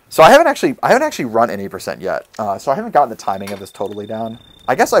 So I haven't actually run any % yet, so I haven't gotten the timing of this totally down.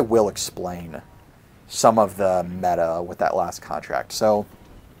 I guess I will explain some of the meta with that last contract. So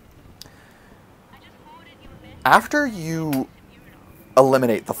after you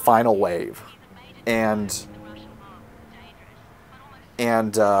eliminate the final wave, and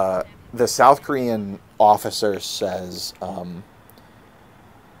the South Korean officer says,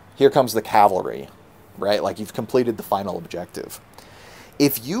 here comes the cavalry, right? Like, you've completed the final objective.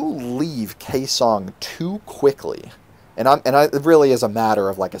 If you leave Kaesong too quickly, and it really is a matter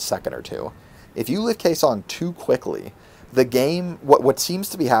of like a second or two, if you leave Kaesong too quickly, the game, what seems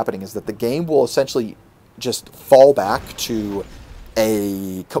to be happening is that the game will essentially just fall back to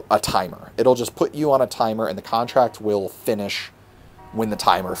a timer. It'll just put you on a timer, and the contract will finish when the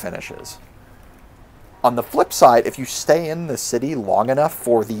timer finishes. On the flip side, if you stay in the city long enough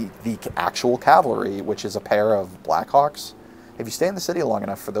for the actual cavalry, which is a pair of Blackhawks, if you stay in the city long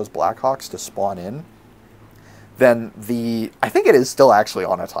enough for those Blackhawks to spawn in, then I think it is still actually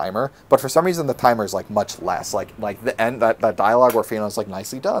on a timer, but for some reason the timer is like much less. Like the end, that dialogue where Fiona's like,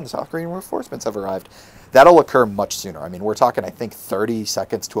 nicely done, South Korean reinforcements have arrived, that'll occur much sooner. I mean, we're talking, I think, 30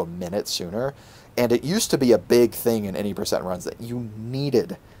 seconds to a minute sooner, and it used to be a big thing in any % runs that you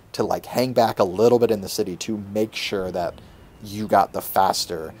needed to like hang back a little bit in the city to make sure that you got the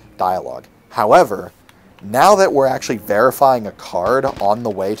faster dialogue. However, now that we're actually verifying a card on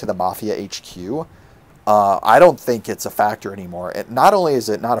the way to the Mafia HQ, I don't think it's a factor anymore. Not only is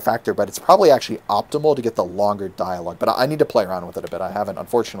it not a factor, but it's probably actually optimal to get the longer dialogue. But I need to play around with it a bit. I haven't,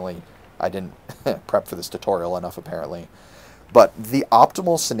 unfortunately, I didn't prep for this tutorial enough, apparently. But the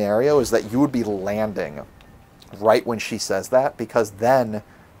optimal scenario is that you would be landing right when she says that, because then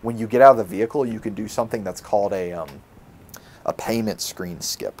when you get out of the vehicle, you can do something that's called a payment screen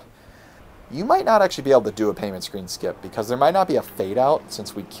skip. You might not actually be able to do a payment screen skip because there might not be a fade out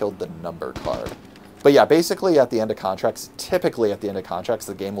since we killed the number card. But yeah, basically at the end of contracts, typically at the end of contracts,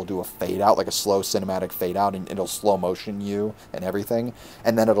 the game will do a fade out, like a slow cinematic fade out, and it'll slow motion you and everything.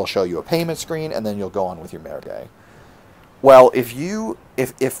 And then it'll show you a payment screen, and then you'll go on with your merry day. Well, if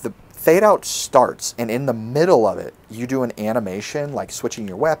the fade out starts and in the middle of it, you do an animation like switching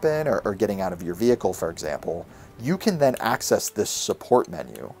your weapon or getting out of your vehicle, for example, you can then access this support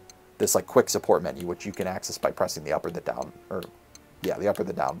menu, this like quick support menu, which you can access by pressing the up or the down, the up or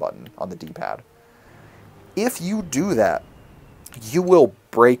the down button on the D-pad. If you do that, you will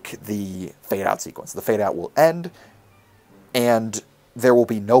break the fade out sequence. The fade out will end, and there will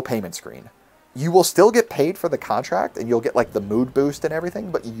be no payment screen. You will still get paid for the contract, and you'll get like the mood boost and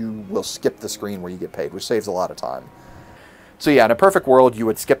everything, but you will skip the screen where you get paid, which saves a lot of time. So yeah, in a perfect world, you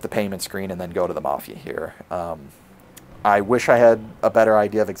would skip the payment screen and then go to the Mafia here. I wish I had a better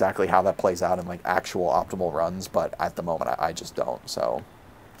idea of exactly how that plays out in like actual optimal runs, but at the moment I just don't, so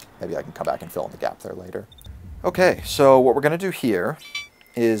maybe I can come back and fill in the gap there later. Okay, so what we're going to do here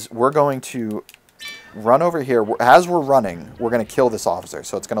is we're going to run over here. As we're running, we're going to kill this officer.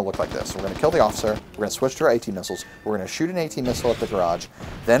 So it's going to look like this. So we're going to kill the officer. We're going to switch to our AT missiles. We're going to shoot an AT missile at the garage.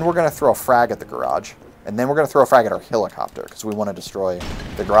 Then we're going to throw a frag at the garage. And then we're going to throw a frag at our helicopter because we want to destroy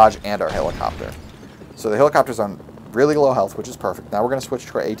the garage and our helicopter. So the helicopter's on really low health, which is perfect. Now we're going to switch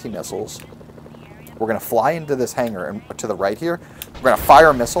to our AT missiles. We're going to fly into this hangar and to the right here. We're going to fire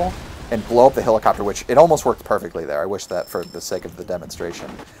a missile and blow up the helicopter, which it almost worked perfectly there. I wish that for the sake of the demonstration.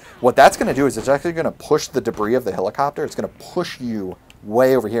 What that's going to do is it's actually going to push the debris of the helicopter. It's going to push you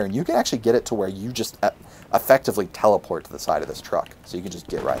way over here, and you can actually get it to where you just effectively teleport to the side of this truck. So you can just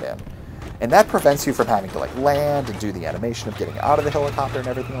get right in. And that prevents you from having to like land and do the animation of getting out of the helicopter and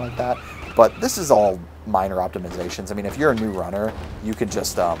everything like that. But this is all minor optimizations. I mean, if you're a new runner, you can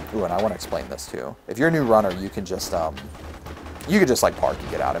just, ooh, and I want to explain this too. If you're a new runner, you can just like park and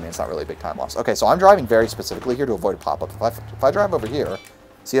get out. I mean, it's not really a big time loss. Okay, so I'm driving very specifically here to avoid a pop-up. If I drive over here,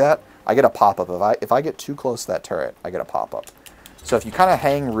 see that? I get a pop-up. If I get too close to that turret, I get a pop-up. So if you kind of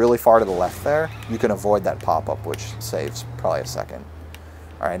hang really far to the left there, you can avoid that pop-up, which saves probably a second.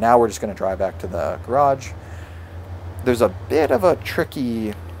 All right, now we're just going to drive back to the garage. There's a bit of a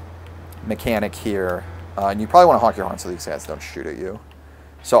tricky mechanic here, and you probably want to honk your horn so these guys don't shoot at you.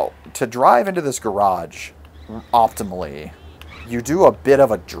 So to drive into this garage optimally, you do a bit of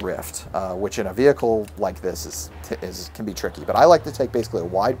a drift, which in a vehicle like this can be tricky. But I like to take basically a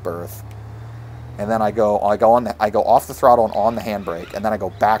wide berth, and then I go off the throttle and on the handbrake, and then I go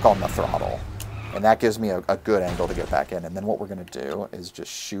back on the throttle, and that gives me a good angle to get back in. And then what we're going to do is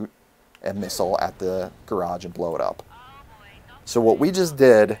just shoot a missile at the garage and blow it up. So what we just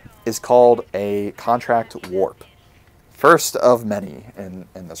did is called a contract warp, first of many in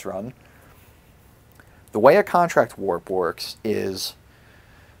this run. The way a contract warp works is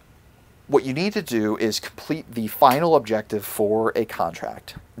what you need to do is complete the final objective for a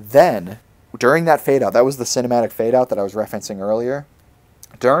contract. Then, during that fade out, that was the cinematic fade out that I was referencing earlier.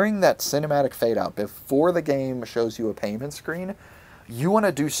 During that cinematic fade out, before the game shows you a payment screen, you want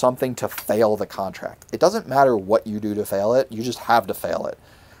to do something to fail the contract. It doesn't matter what you do to fail it, you just have to fail it.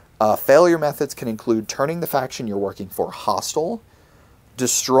 Failure methods can include turning the faction you're working for hostile,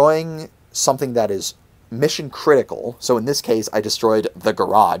 destroying something that is mission critical. So in this case, I destroyed the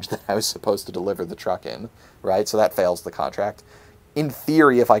garage that I was supposed to deliver the truck in, right? So that fails the contract. In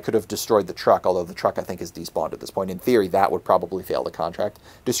theory, if I could have destroyed the truck, although the truck I think is despawned at this point, in theory that would probably fail the contract.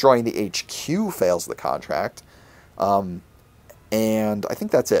 Destroying the HQ fails the contract. And I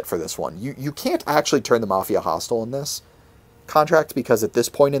think that's it for this one. You can't actually turn the Mafia hostile in this contract because at this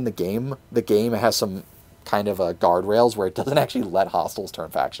point in the game has some kind of guardrails where it doesn't actually let hostiles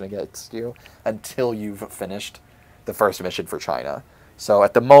turn faction against you until you've finished the first mission for China. So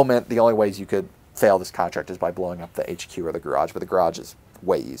at the moment, the only ways you could fail this contract is by blowing up the HQ or the garage, but the garage is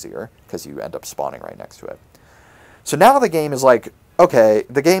way easier because you end up spawning right next to it. So now the game is like, okay,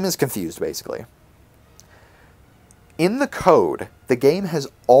 the game is confused basically. In the code, the game has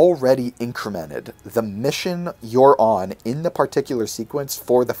already incremented the mission you're on in the particular sequence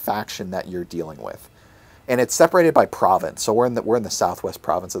for the faction that you're dealing with. And it's separated by province. So we're in the southwest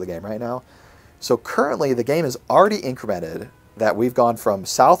province of the game right now. So currently the game has already incremented that we've gone from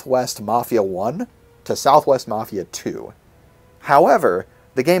Southwest Mafia 1 to to Southwest Mafia 2. However,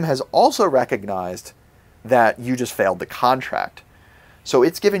 the game has also recognized that you just failed the contract. So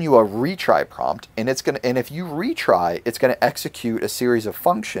it's given you a retry prompt, and if you retry, it's going to execute a series of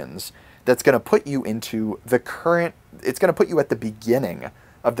functions that's going to put you into the current, it's going to put you at the beginning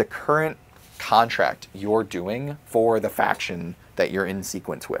of the current contract you're doing for the faction that you're in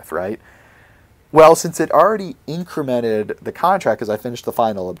sequence with, right? Well, since it already incremented the contract because I finished the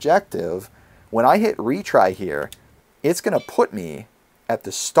final objective, when I hit retry here, it's going to put me at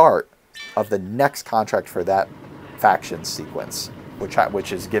the start of the next contract for that faction sequence,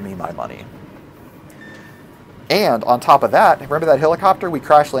 which is Gimme My Money. And on top of that, remember that helicopter we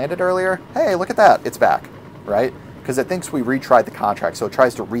crash landed earlier? Hey, look at that. It's back, right? Because it thinks we retried the contract, so it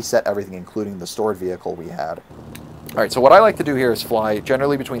tries to reset everything, including the stored vehicle we had. All right, so what I like to do here is fly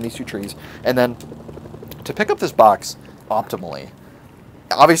generally between these two trees, and then to pick up this box optimally.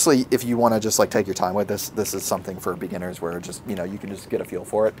 Obviously, if you want to just like take your time with this, this is something for beginners where just, you know, you can just get a feel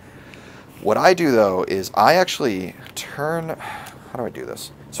for it. What I do though is I actually turn, how do I do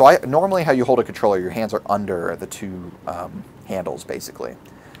this? So normally how you hold a controller, your hands are under the two handles basically.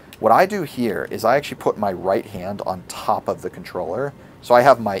 What I do here is I actually put my right hand on top of the controller. So I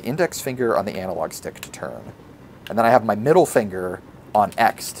have my index finger on the analog stick to turn. And then I have my middle finger on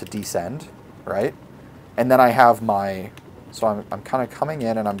X to descend, right? And then I have my, so I'm kind of coming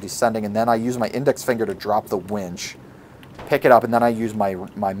in and I'm descending, and then I use my index finger to drop the winch, pick it up, and then I use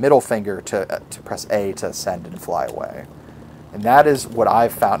my middle finger to press A to ascend and fly away. And that is what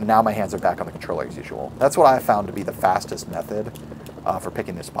I've found. Now my hands are back on the controller as usual. That's what I've found to be the fastest method for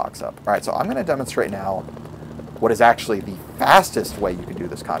picking this box up. All right, so I'm going to demonstrate now what is actually the fastest way you can do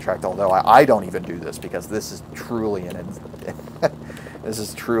this contract, although I don't even do this because this is truly this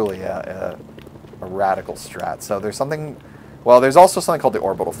is truly a radical strat. So there's something, well, there's also something called the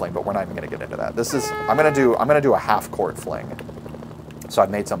orbital fling, but we're not even going to get into that. This is, I'm going to do a half court fling. So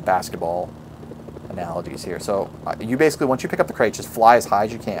I've made some basketball analogies here. So you basically, once you pick up the crate, just fly as high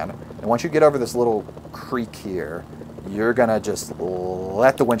as you can. And once you get over this little creek here, you're going to just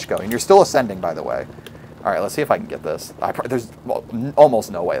let the winch go. And you're still ascending, by the way. All right, let's see if I can get this. There's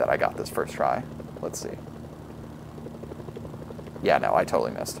almost no way that I got this first try. Let's see. Yeah, no, I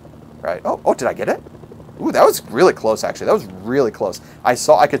totally missed. Right. Oh, did I get it? Ooh, that was really close, actually. That was really close. I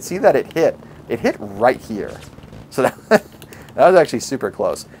could see that it hit right here. So that was actually super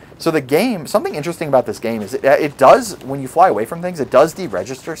close. So the game, something interesting about this game is it does, when you fly away from things, it does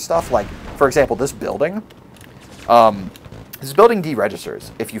deregister stuff. Like, for example, this building. This building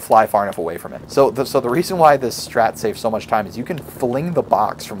deregisters if you fly far enough away from it. So the reason why this strat saves so much time is you can fling the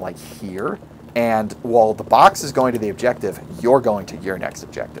box from like here, and while the box is going to the objective, you're going to your next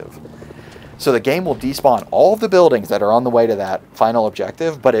objective. So the game will despawn all of the buildings that are on the way to that final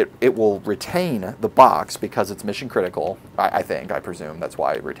objective, but it will retain the box because it's mission critical, I presume, that's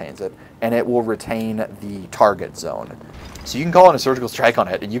why it retains it, and it will retain the target zone. So you can call in a surgical strike on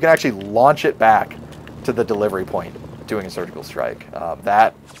it, and you can actually launch it back to the delivery point doing a surgical strike.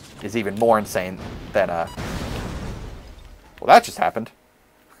 That is even more insane than well, that just happened.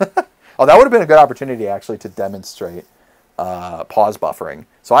 Oh, that would have been a good opportunity actually to demonstrate pause buffering.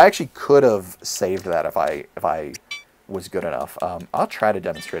 So I actually could have saved that if I was good enough. I'll try to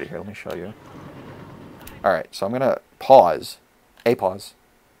demonstrate it here. Let me show you. All right, so I'm gonna pause, a pause.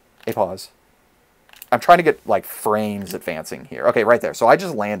 I'm trying to get like frames advancing here. Okay, right there. So I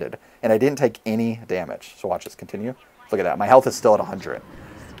just landed and I didn't take any damage. So watch this continue. Look at that. My health is still at 100.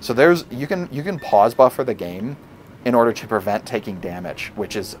 So you can pause buffer the game in order to prevent taking damage,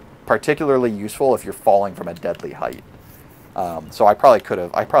 which is particularly useful if you're falling from a deadly height. So I probably could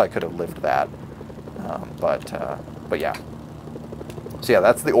have lived that. But yeah. So yeah,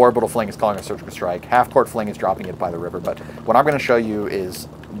 that's the orbital fling is calling a surgical strike. Half court fling is dropping it by the river. But what I'm going to show you is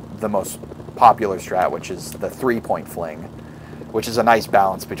the most popular strat, which is the 3-point fling, which is a nice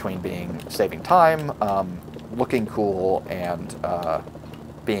balance between saving time, looking cool, and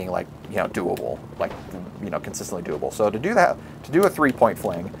being like, you know, doable, like, you know, consistently doable. So to do that, to do a 3-point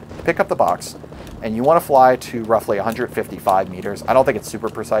fling, pick up the box, and you want to fly to roughly 155 meters. I don't think it's super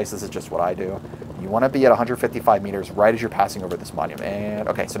precise. This is just what I do. You want to be at 155 meters right as you're passing over this monument. And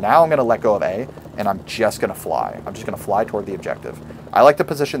okay, so now I'm going to let go of A, and I'm just going to fly. I'm just going to fly toward the objective. I like to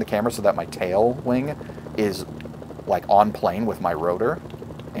position the camera so that my tail wing is like on plane with my rotor.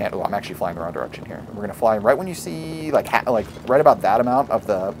 And I'm actually flying the wrong direction here. We're going to fly right when you see like right about that amount of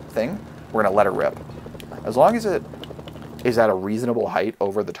the thing. We're going to let it rip. As long as it is at a reasonable height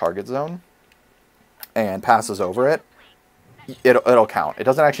over the target zone and passes over it, it'll count. It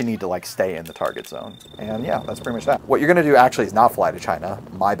doesn't actually need to like stay in the target zone. And yeah, that's pretty much that. What you're gonna do actually is not fly to China.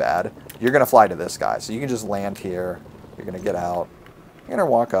 My bad. You're gonna fly to this guy. So you can just land here. You're gonna get out. You're gonna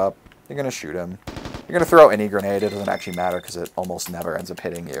walk up. You're gonna shoot him. You're gonna throw any grenade. It doesn't actually matter because it almost never ends up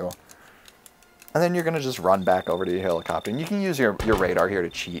hitting you. And then you're gonna just run back over to your helicopter. And you can use your radar here to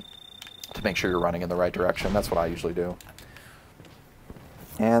cheat to make sure you're running in the right direction. That's what I usually do.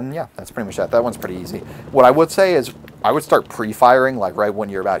 And yeah, that's pretty much that. That one's pretty easy. What I would say is I would start pre-firing like right when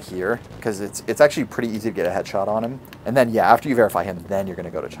you're about here, because it's actually pretty easy to get a headshot on him. And then yeah, after you verify him, then you're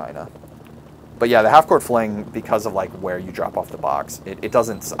gonna go to China. But yeah, the half-court fling, because of like where you drop off the box, it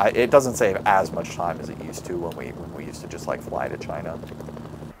doesn't save as much time as it used to when we used to just like fly to China.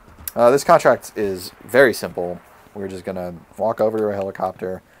 This contract is very simple. We're just gonna walk over to a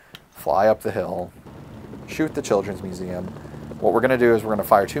helicopter, fly up the hill, shoot the Children's Museum. What we're gonna do is we're gonna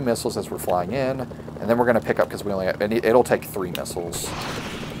fire 2 missiles as we're flying in, and then we're gonna pick up, because we only have, and it'll take 3 missiles.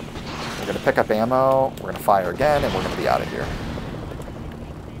 We're gonna pick up ammo, we're gonna fire again, and we're gonna be out of here.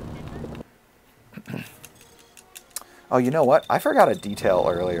 Oh, you know what? I forgot a detail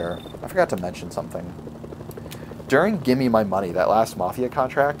earlier. I forgot to mention something. During Gimme My Money, that last Mafia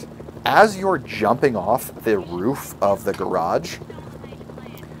contract, as you're jumping off the roof of the garage,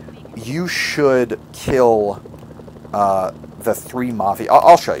 you should kill the 3 Mafia.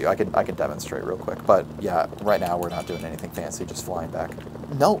 I'll show you. I can demonstrate real quick. But yeah, right now we're not doing anything fancy, just flying back.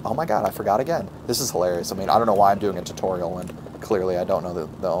 No, oh my god, I forgot again. This is hilarious. I mean, I don't know why I'm doing a tutorial, and clearly I don't know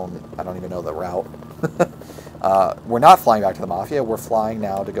I don't even know the route. We're not flying back to the Mafia. We're flying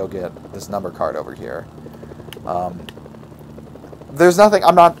now to go get this number card over here. There's nothing.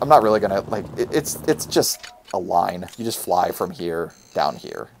 I'm not really gonna like. It's just a line. You just fly from here down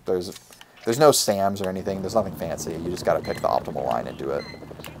here. There's no SAMs or anything. There's nothing fancy. You just got to pick the optimal line and do it.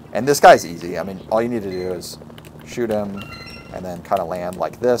 And this guy's easy. I mean, all you need to do is shoot him and then kind of land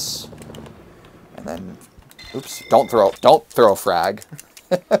like this. And then, oops, don't throw a frag.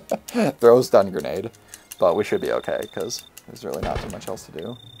 Throw a stun grenade. But we should be okay because there's really not too much else to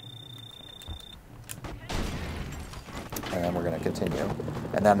do. And we're going to continue.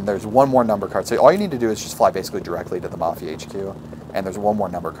 And then there's one more number card. So all you need to do is just fly basically directly to the Mafia HQ. And there's one more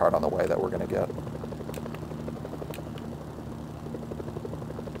number card on the way that we're going to get.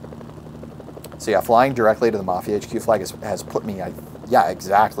 So yeah, flying directly to the Mafia HQ flag has put me, yeah,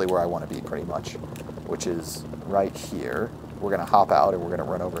 exactly where I want to be pretty much. Which is right here. We're going to hop out and we're going to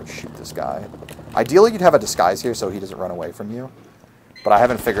run over and shoot this guy. Ideally, you'd have a disguise here so he doesn't run away from you. But I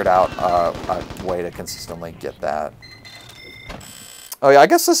haven't figured out a way to consistently get that. Oh yeah, I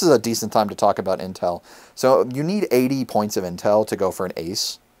guess this is a decent time to talk about intel. So you need 80 points of intel to go for an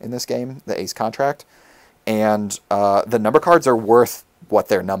ace in this game, the ace contract. And the number cards are worth what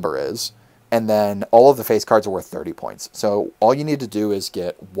their number is. And then all of the face cards are worth 30 points. So all you need to do is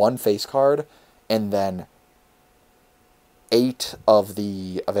get 1 face card and then 8 of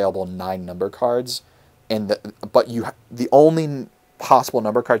the available 9 number cards. But the only possible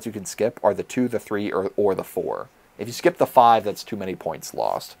number cards you can skip are the 2, the 3, or the 4. If you skip the 5, that's too many points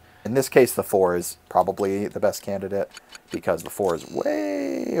lost. In this case, the 4 is probably the best candidate because the 4 is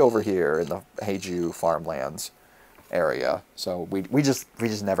way over here in the Heiju farmlands area. So we just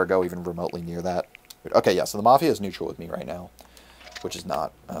never go even remotely near that. Okay, yeah. So the Mafia is neutral with me right now, which is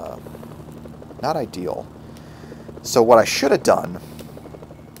not ideal. So what I should have done,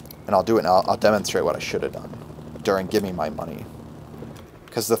 and I'll do it now. I'll demonstrate what I should have done during Gimme My Money,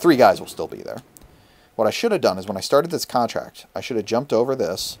 because the 3 guys will still be there. What I should have done is when I started this contract, I should have jumped over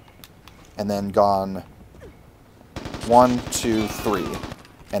this and then gone 1, 2, 3,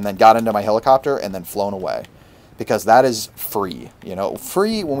 and then got into my helicopter and then flown away. Because that is free. You know,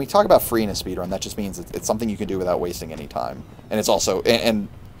 free, when we talk about free in a speedrun, that just means it's something you can do without wasting any time. And it's also, and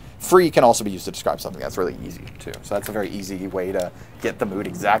free can also be used to describe something that's really easy too. So that's a very easy way to get the mood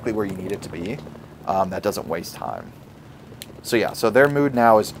exactly where you need it to be. That doesn't waste time. So yeah, so their mood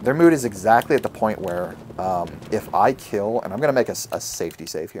is exactly at the point where if I kill, and I'm going to make a safety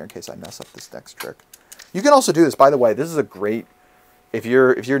save here in case I mess up this next trick. You can also do this, by the way. This is a great, if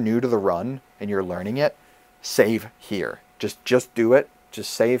you're new to the run and you're learning it, save here. Just do it.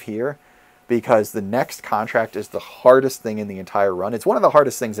 Just save here, because the next contract is the hardest thing in the entire run. It's one of the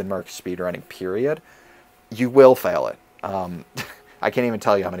hardest things in Merc speedrunning, period. You will fail it. I can't even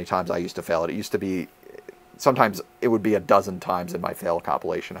tell you how many times I used to fail it. It used to be, sometimes it would be a dozen times in my fail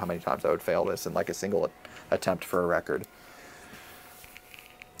compilation how many times I would fail this in like a single attempt for a record.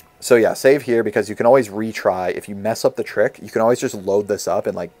 So yeah, save here because you can always retry. If you mess up the trick, you can always just load this up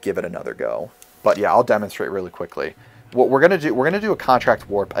and like give it another go. But yeah, I'll demonstrate really quickly. what we're going to do a contract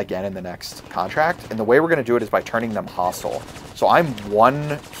warp again in the next contract. And the way we're going to do it is by turning them hostile. So I'm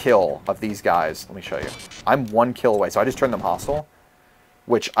 1 kill of these guys. Let me show you. I'm 1 kill away. So I just turned them hostile,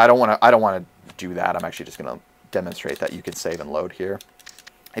 which I don't want to do that. I'm actually just going to demonstrate that you can save and load here.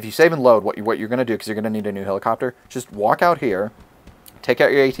 If you save and load, what you're going to do, because you're going to need a new helicopter, just walk out here, take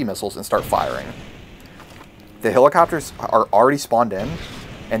out your AT missiles, and start firing. The helicopters are already spawned in,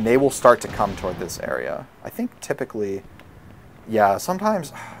 and they will start to come toward this area. I think typically, yeah,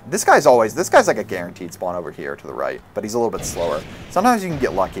 sometimes, this guy's like a guaranteed spawn over here to the right, but he's a little bit slower. Sometimes you can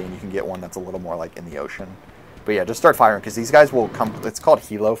get lucky, and you can get one that's a little more like in the ocean. But yeah, just start firing, because these guys will come, it's called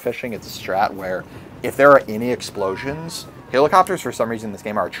helo fishing. It's a strat where if there are any explosions, helicopters for some reason in this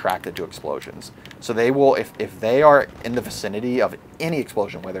game are attracted to explosions. So they will, if they are in the vicinity of any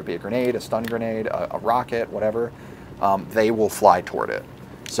explosion, whether it be a grenade, a stun grenade, a rocket, whatever, they will fly toward it.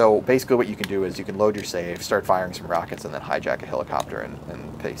 So basically what you can do is you can load your save, start firing some rockets, and then hijack a helicopter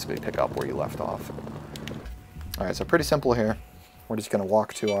and basically pick up where you left off. Alright, so pretty simple here. We're just going to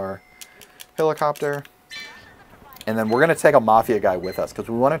walk to our helicopter. And then we're going to take a Mafia guy with us, because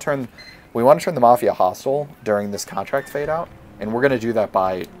we want to turn the Mafia hostile during this contract fade out. And we're going to do that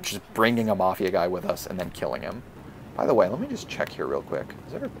by just bringing a Mafia guy with us and then killing him. By the way, let me just check here real quick.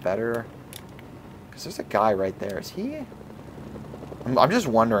 Is there a better... Because there's a guy right there. Is he... I'm just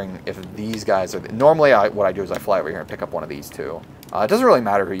wondering if these guys are... Normally, what I do is I fly over here and pick up one of these two. It doesn't really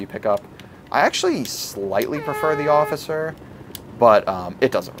matter who you pick up. I actually slightly prefer the officer, but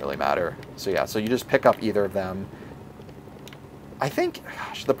it doesn't really matter. So yeah, so you just pick up either of them. I think,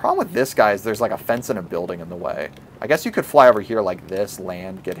 gosh, the problem with this guy is there's like a fence and a building in the way. I guess you could fly over here like this,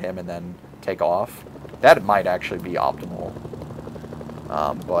 land, get him, and then take off. That might actually be optimal.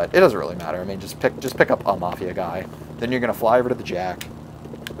 But it doesn't really matter. I mean, just pick up a Mafia guy. Then you're going to fly over to the Jack.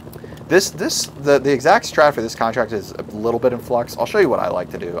 The exact strat for this contract is a little bit in flux. I'll show you what I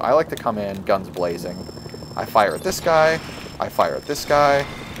like to do. I like to come in guns blazing. I fire at this guy. I fire at this guy.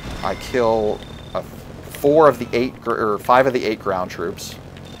 I kill 5 of the 8 ground troops.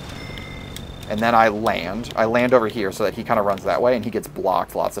 And then I land. I land over here so that he kind of runs that way, and he gets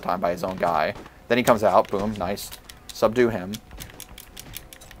blocked lots of time by his own guy. Then he comes out. Boom. Nice. Subdue him.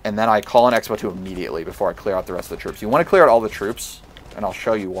 And then I call an Expo 2 immediately before I clear out the rest of the troops. You want to clear out all the troops, and I'll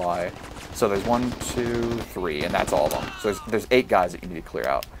show you why. So there's 1, 2, 3, and that's all of them. So there's 8 guys that you need to clear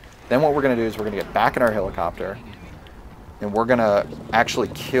out. Then what we're going to do is we're going to get back in our helicopter, and we're going to actually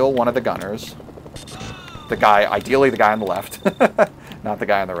kill one of the gunners. The guy, ideally the guy on the left, not the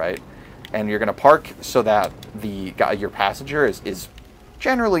guy on the right. And you're going to park so that the guy, your passenger is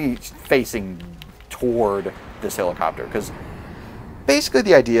generally facing toward this helicopter. Because basically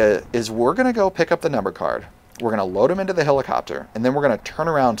the idea is we're going to go pick up the number card. We're going to load him into the helicopter. And then we're going to turn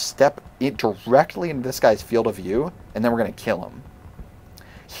around, step directly into this guy's field of view. And then we're going to kill him.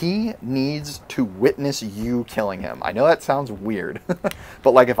 He needs to witness you killing him. I know that sounds weird.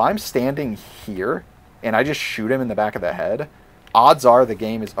 But like if I'm standing here and I just shoot him in the back of the head, odds are the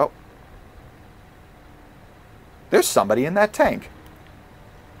game is... Oh. There's somebody in that tank.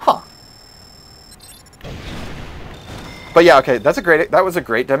 Huh. But yeah, okay, that was a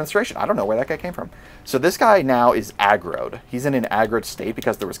great demonstration. I don't know where that guy came from. So this guy now is aggroed. He's in an aggroed state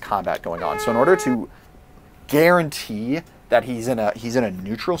because there was combat going on. So in order to guarantee that he's in a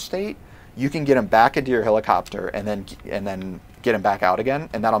neutral state, you can get him back into your helicopter and then get him back out again,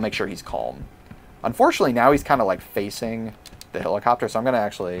 and that'll make sure he's calm. Unfortunately, now he's kind of like facing the helicopter, so I'm going to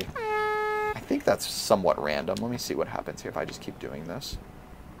actually... I think that's somewhat random. Let me see what happens here if I just keep doing this.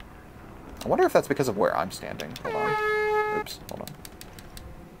 I wonder if that's because of where I'm standing. Hold on. Oops, hold on.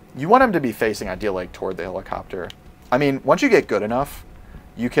 You want him to be facing, ideally, like, toward the helicopter. I mean, once you get good enough,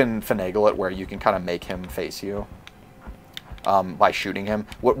 you can finagle it where you can kind of make him face you by shooting him.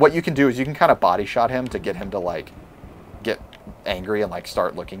 What you can do is you can kind of body shot him to get him to, like, get angry and, like,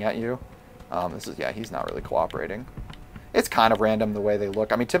 start looking at you. Yeah, he's not really cooperating. It's kind of random the way they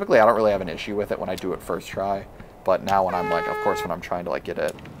look. I mean, typically I don't really have an issue with it when I do it first try. But now when I'm like, of course, when I'm trying to like get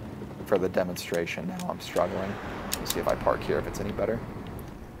it for the demonstration, now I'm struggling. Let's see if I park here, if it's any better.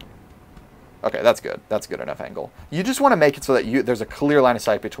 Okay, that's good. That's good enough angle. You just want to make it so that there's a clear line of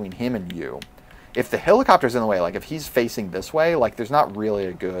sight between him and you. If the helicopter's in the way, like if he's facing this way, like there's not really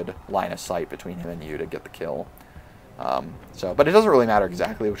a good line of sight between him and you to get the kill. But it doesn't really matter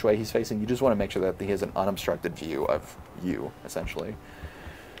exactly which way he's facing. You just want to make sure that he has an unobstructed view of you, essentially.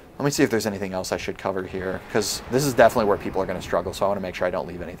 Let me see if there's anything else I should cover here, because this is definitely where people are going to struggle, so I want to make sure I don't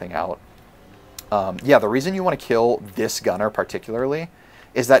leave anything out. Yeah, the reason you want to kill this gunner particularly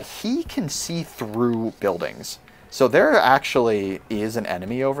is that he can see through buildings. So there actually is an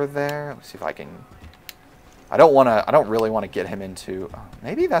enemy over there. Let's see if I can I don't really want to get him into...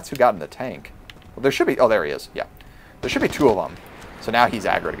 maybe that's who got in the tank. Well, there should be... oh, there he is. Yeah. There should be 2 of them. So now he's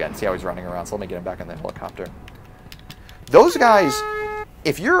aggroed again. See how he's running around. So let me get him back in the helicopter. Those guys,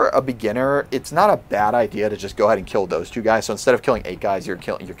 if you're a beginner, it's not a bad idea to just go ahead and kill those 2 guys. So instead of killing 8 guys, you're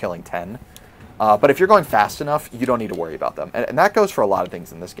killing 10. But if you're going fast enough, you don't need to worry about them. And that goes for a lot of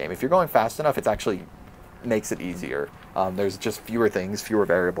things in this game. If you're going fast enough, it actually makes it easier. There's just fewer things, fewer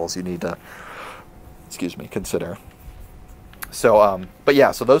variables you need to, excuse me, consider. So, but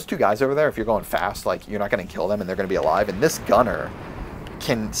yeah, so those 2 guys over there, if you're going fast, like, you're not going to kill them and they're going to be alive. And this gunner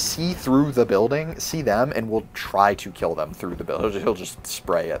can see through the building, see them, and will try to kill them through the building. He'll just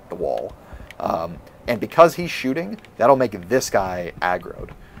spray at the wall. And because he's shooting, that'll make this guy aggroed.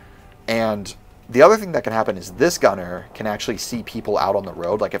 And the other thing that can happen is this gunner can actually see people out on the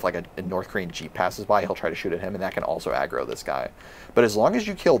road. Like if like a North Korean Jeep passes by, he'll try to shoot at him, and that can also aggro this guy. But as long as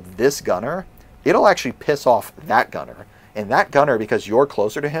you kill this gunner, it'll actually piss off that gunner. And that gunner, because you're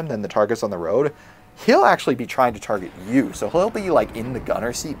closer to him than the targets on the road, he'll actually be trying to target you. So he'll be like in the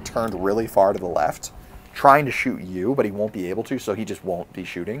gunner seat, turned really far to the left, trying to shoot you, but he won't be able to, so he just won't be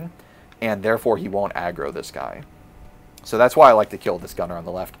shooting. And therefore, he won't aggro this guy. So that's why I like to kill this gunner on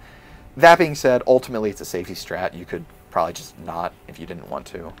the left. That being said, ultimately it's a safety strat. You could probably just not if you didn't want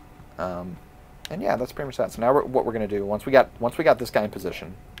to. And yeah, that's pretty much that. So now what we're going to do, once we got this guy in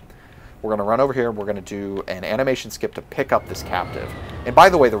position, we're going to run over here and we're going to do an animation skip to pick up this captive. And by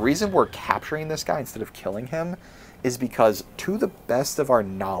the way, the reason we're capturing this guy instead of killing him is because, to the best of our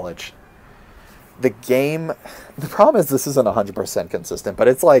knowledge, the game, the problem is this isn't 100% consistent, but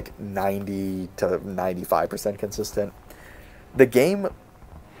it's like 90 to 95% consistent. The game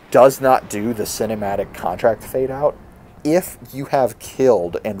does not do the cinematic contract fade out if you have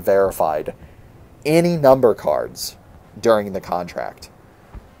killed and verified any number cards during the contract.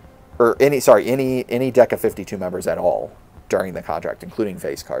 Or any deck of 52 members at all during the contract, including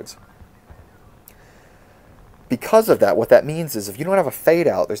face cards. Because of that, what that means is if you don't have a fade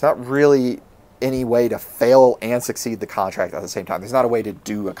out, there's not really any way to fail and succeed the contract at the same time. There's not a way to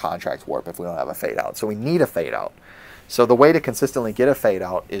do a contract warp if we don't have a fade out. So we need a fade out. So the way to consistently get a fade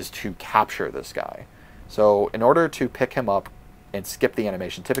out is to capture this guy. So in order to pick him up and skip the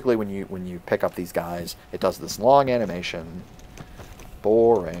animation, typically when you pick up these guys, it does this long animation.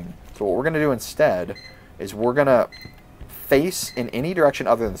 Boring. So what we're going to do instead is we're going to face in any direction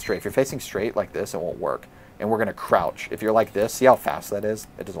other than straight. If you're facing straight like this, it won't work. And we're going to crouch. If you're like this, see how fast that is?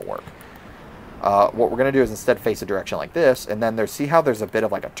 It doesn't work. What we're going to do is instead face a direction like this, and then see how there's a bit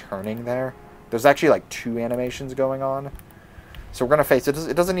of like a turning there? There's actually like 2 animations going on. So we're going to face,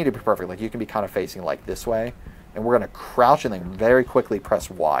 it doesn't need to be perfect. Like you can be kind of facing like this way, and we're going to crouch and then very quickly press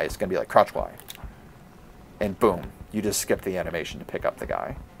Y. It's going to be like crouch Y. And boom, you just skip the animation to pick up the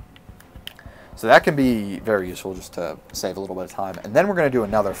guy. So that can be very useful just to save a little bit of time. And then we're going to do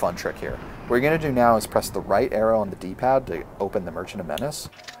another fun trick here. What you're going to do now is press the right arrow on the D-pad to open the Merchant of Menace.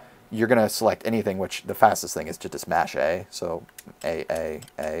 You're going to select anything, which the fastest thing is to just mash A. So A.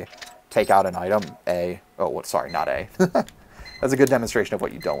 Take out an item, A. Oh, sorry, not A. That's a good demonstration of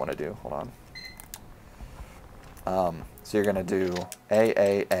what you don't want to do. Hold on. So you're going to do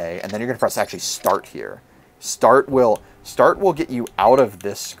A, and then you're going to press actually Start here. Start will get you out of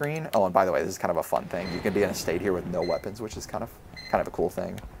this screen. Oh, and by the way, this is kind of a fun thing. You can be in a state here with no weapons, which is kind of a cool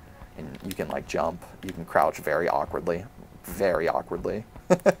thing. And you can like jump. You can crouch very awkwardly. Very awkwardly.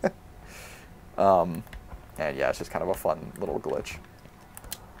 And yeah, it's just kind of a fun little glitch.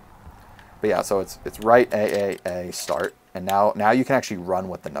 But yeah, so it's right A, start. And now you can actually run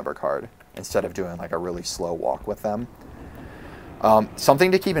with the number card instead of doing like a really slow walk with them.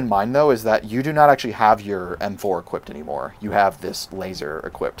 Something to keep in mind though is that you do not actually have your M4 equipped anymore. You have this laser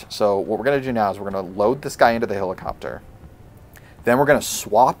equipped. So what we're going to do now is we're going to load this guy into the helicopter. Then we're going to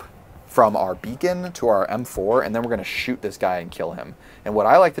swap from our beacon to our M4, and then we're going to shoot this guy and kill him. And what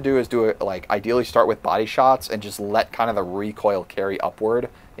I like to do is do it like ideally start with body shots and just let kind of the recoil carry upward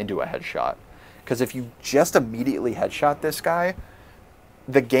into a headshot. Because if you just immediately headshot this guy,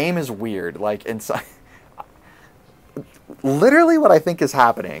 the game is weird. Like inside, literally what I think is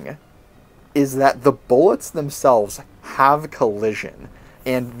happening is that the bullets themselves have collision,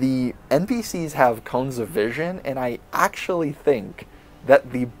 and the NPCs have cones of vision, and I actually think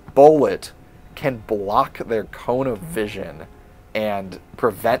that the bullet can block their cone of vision and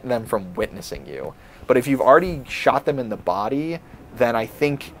prevent them from witnessing you. But if you've already shot them in the body, then I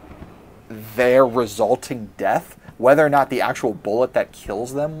think their resulting death, whether or not the actual bullet that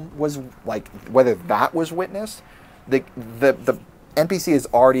kills them was like, whether that was witnessed, the NPC is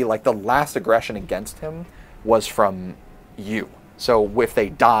already like the last aggression against him was from you. So if they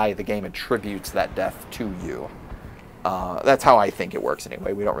die, the game attributes that death to you. That's how I think it works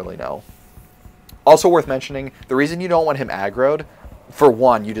anyway. We don't really know. Also worth mentioning, the reason you don't want him aggroed, for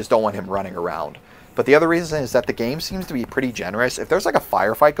one, you just don't want him running around. But the other reason is that the game seems to be pretty generous. If there's like a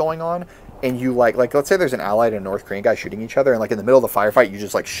firefight going on, and you like let's say there's an Allied and a North Korean guy shooting each other, and like in the middle of the firefight, you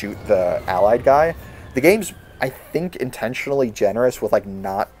just like shoot the Allied guy. The game's, I think, intentionally generous with like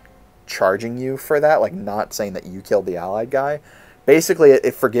not charging you for that, like not saying that you killed the Allied guy. Basically,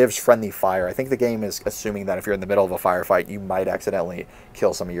 it forgives friendly fire. I think the game is assuming that if you're in the middle of a firefight, you might accidentally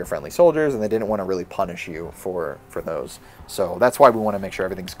kill some of your friendly soldiers, and they didn't want to really punish you for those. So that's why we want to make sure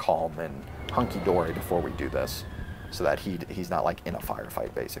everything's calm and hunky-dory before we do this, so that he's not like in a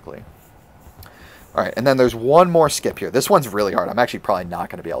firefight, basically. All right, and then there's one more skip here. This one's really hard. I'm actually probably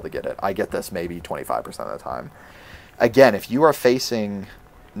not going to be able to get it. I get this maybe 25% of the time. Again, if you are facing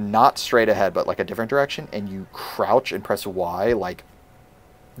not straight ahead, but like a different direction, and you crouch and press Y, like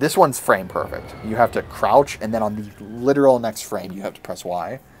this one's frame perfect. You have to crouch, and then on the literal next frame, you have to press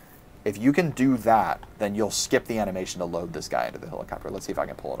Y. If you can do that, then you'll skip the animation to load this guy into the helicopter. Let's see if I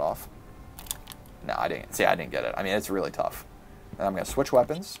can pull it off. No, I didn't. See, I didn't get it. I mean, it's really tough. And I'm going to switch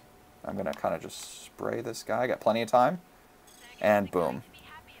weapons. I'm going to kind of just spray this guy. I got plenty of time. And boom.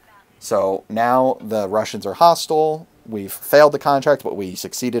 So now the Russians are hostile. We've failed the contract, but we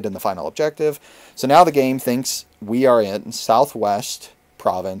succeeded in the final objective. So now the game thinks we are in Southwest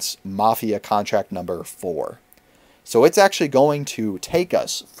Province Mafia contract number 4. So it's actually going to take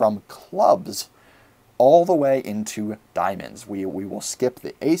us from clubs all the way into diamonds. We will skip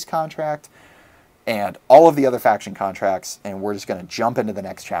the Ace contract and all of the other faction contracts, and we're just going to jump into the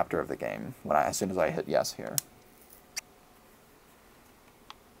next chapter of the game as soon as I hit yes here.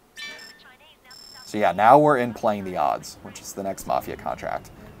 So yeah, now we're in playing the odds, which is the next Mafia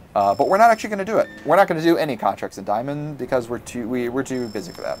contract. But we're not actually going to do it. We're not going to do any contracts in Diamond because we're too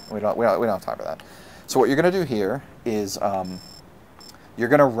busy for that. We don't have time for that. So what you're going to do here is you're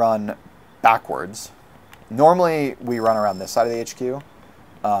going to run backwards. Normally we run around this side of the HQ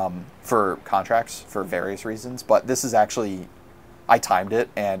for contracts for various reasons, but this is actually, I timed it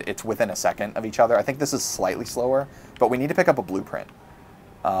and it's within a second of each other. I think this is slightly slower, but we need to pick up a blueprint.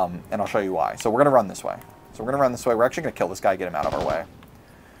 And I'll show you why. So we're going to run this way. We're actually going to kill this guy, get him out of our way.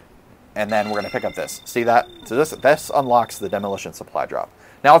 And then we're going to pick up this. See that? So this unlocks the demolition supply drop.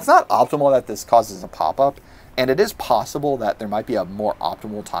 Now, it's not optimal that this causes a pop-up, and it is possible that there might be a more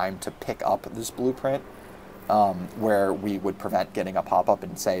optimal time to pick up this blueprint where we would prevent getting a pop-up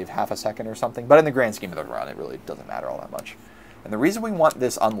and save half a second or something. But in the grand scheme of the run, it really doesn't matter all that much. And the reason we want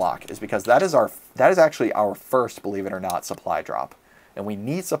this unlock is because that is actually our first, believe it or not, supply drop. And we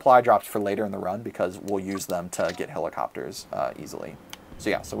need supply drops for later in the run because we'll use them to get helicopters easily. So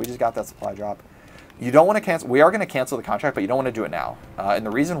yeah, so we just got that supply drop. You don't want to cancel. We are going to cancel the contract, but you don't want to do it now. And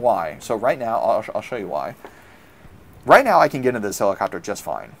the reason why, so right now, I'll show you why. Right now, I can get into this helicopter just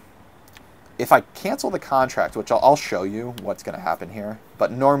fine. If I cancel the contract, which I'll show you what's going to happen here,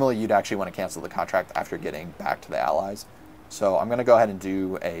 but normally you'd actually want to cancel the contract after getting back to the Allies. So I'm going to go ahead and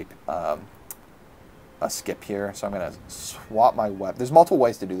do a skip here. So I'm going to swap my weapon. There's multiple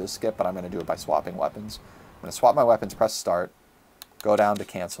ways to do this skip, but I'm going to do it by swapping weapons. I'm going to swap my weapons, press start, go down to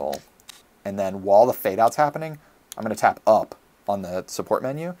cancel, and then while the fade out's happening, I'm going to tap up on the support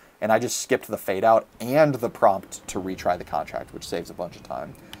menu, and I just skipped the fade out and the prompt to retry the contract, which saves a bunch of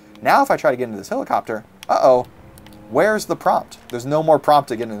time. Now if I try to get into this helicopter, uh-oh, where's the prompt? There's no more prompt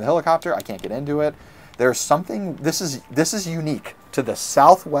to get into the helicopter. I can't get into it. There's something, this is unique to the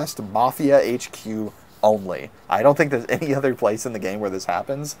Southwest Mafia HQ only. I don't think there's any other place in the game where this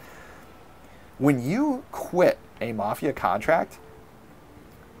happens. When you quit a Mafia contract,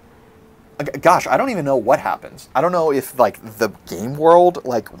 gosh, I don't even know what happens. I don't know if like the game world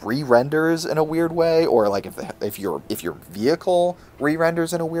like re-renders in a weird way, or like if your vehicle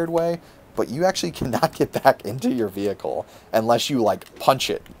re-renders in a weird way, but you actually cannot get back into your vehicle unless you like punch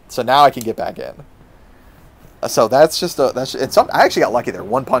it. So now I can get back in. So that's just I actually got lucky there.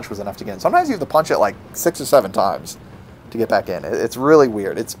 One punch was enough to get in. Sometimes you have to punch it like 6 or 7 times to get back in. It's really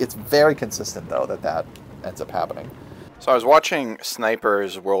weird. It's very consistent though that ends up happening. So I was watching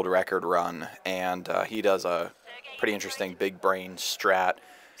Sniper's world record run, and he does a pretty interesting big brain strat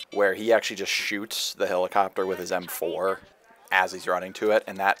where he actually just shoots the helicopter with his M4 as he's running to it,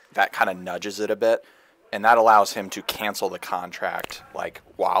 and that kind of nudges it a bit, and that allows him to cancel the contract like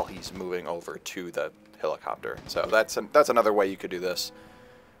while he's moving over to the helicopter. So that's another way you could do this,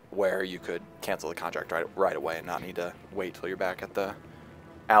 where you could cancel the contract right away and not need to wait till you're back at the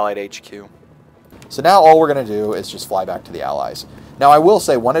Allied HQ. So now all we're going to do is just fly back to the Allies. Now, I will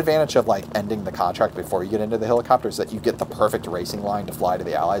say one advantage of like ending the contract before you get into the helicopter is that you get the perfect racing line to fly to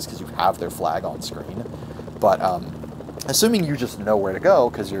the Allies because you have their flag on screen. But assuming you just know where to go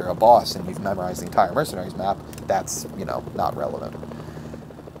because you're a boss and you've memorized the entire Mercenaries map, that's, you know, not relevant.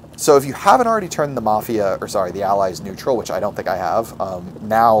 So if you haven't already turned the Mafia, or sorry, the Allies neutral, which I don't think I have,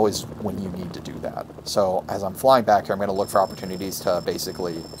 now is when you need to do that. So as I'm flying back here, I'm going to look for opportunities to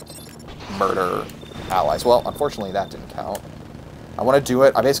basically murder Allies. Well, unfortunately, that didn't count. I want to do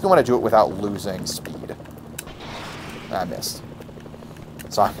it. I basically want to do it without losing speed. I missed.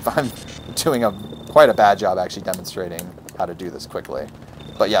 So I'm doing quite a bad job actually demonstrating how to do this quickly.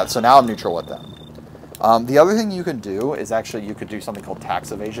 But yeah, so now I'm neutral with them. The other thing you can do is actually you could do something called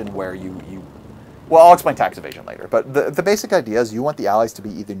tax evasion where well, I'll explain tax evasion later. But the basic idea is you want the Allies to be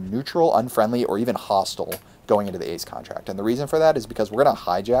either neutral, unfriendly, or even hostile going into the Ace contract. And the reason for that is because we're going to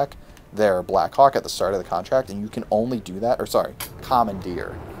hijack their Black Hawk at the start of the contract, and you can only do that, or sorry,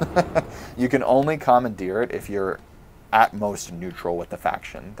 commandeer. You can only commandeer it if you're at most neutral with the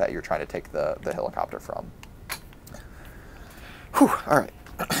faction that you're trying to take the helicopter from. Whew, all right.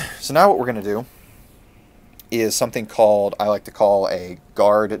 So now what we're going to do is something called, I like to call a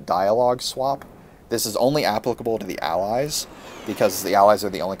guard dialogue swap. This is only applicable to the Allies because the Allies are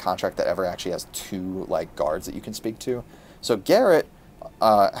the only contract that ever actually has two like guards that you can speak to. So Garrett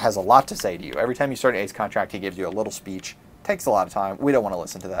has a lot to say to you. Every time you start an Ace contract, he gives you a little speech. Takes a lot of time. We don't want to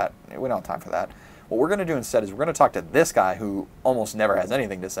listen to that. We don't have time for that. What we're going to do instead is we're going to talk to this guy who almost never has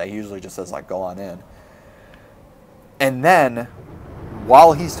anything to say. He usually just says, like, go on in. And then,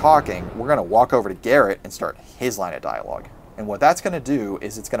 while he's talking, we're going to walk over to Garrett and start his line of dialogue. And what that's going to do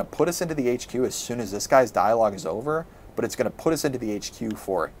is it's going to put us into the HQ as soon as this guy's dialogue is over, but it's going to put us into the HQ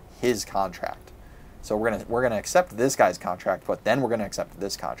for his contract. So we're gonna accept this guy's contract, but then we're gonna accept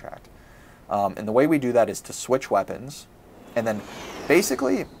this contract. And the way we do that is to switch weapons, and then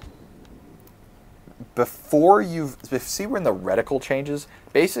basically before see when the reticle changes.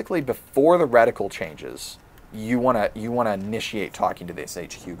 Basically before the reticle changes, you wanna initiate talking to this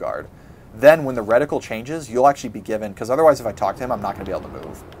HQ guard. Then when the reticle changes, you'll actually be given, because otherwise if I talk to him, I'm not gonna be able to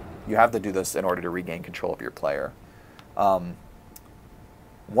move. You have to do this in order to regain control of your player.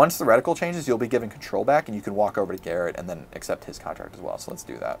 Once the reticle changes, you'll be given control back, and you can walk over to Garrett and then accept his contract as well. So let's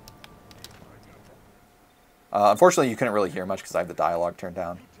do that. Unfortunately, you couldn't really hear much because I have the dialogue turned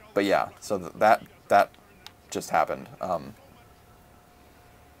down. But yeah, so that just happened. I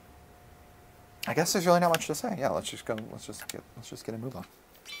guess there's really not much to say. Yeah, let's just get a move on.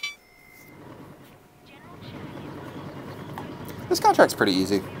 This contract's pretty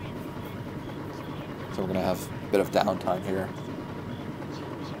easy. So we're gonna have a bit of downtime here.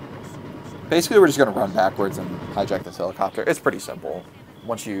 Basically, we're just going to run backwards and hijack this helicopter. It's pretty simple.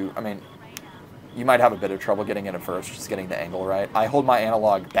 Once you, I mean, you might have a bit of trouble getting in at first, just getting the angle right. I hold my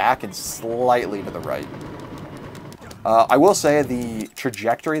analog back and slightly to the right. I will say the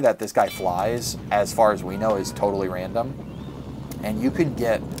trajectory that this guy flies, as far as we know, is totally random. And you could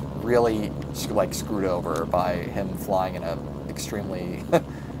get really, like, screwed over by him flying in an extremely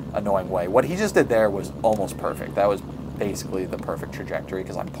annoying way. What he just did there was almost perfect. That was basically the perfect trajectory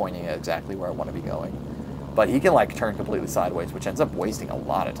because I'm pointing at exactly where I want to be going. But he can like turn completely sideways, which ends up wasting a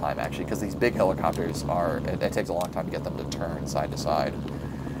lot of time actually because these big helicopters it takes a long time to get them to turn side to side.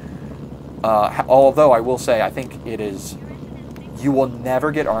 Although I will say I think you will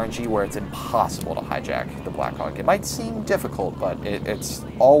never get RNG where it's impossible to hijack the Black Hawk. It might seem difficult, but it's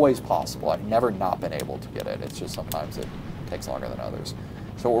always possible. I've never not been able to get it. It's just sometimes it takes longer than others.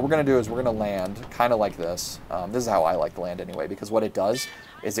 So what we're going to do is we're going to land kind of like this. This is how I like to land anyway, because what it does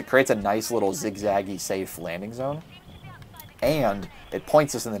is it creates a nice little zigzaggy safe landing zone, and it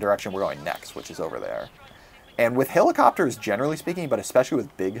points us in the direction we're going next, which is over there. And with helicopters, generally speaking, but especially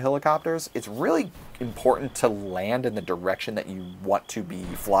with big helicopters, it's really important to land in the direction that you want to be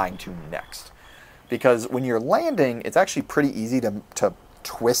flying to next. Because when you're landing, it's actually pretty easy to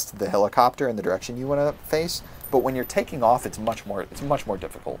twist the helicopter in the direction you want to face. But when you're taking off, it's much more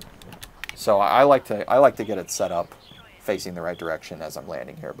difficult. So I like to get it set up facing the right direction as I'm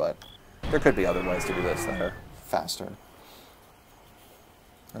landing here, but there could be other ways to do this that are faster.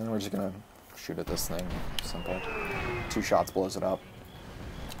 And then we're just gonna shoot at this thing. Simple. 2 shots blows it up.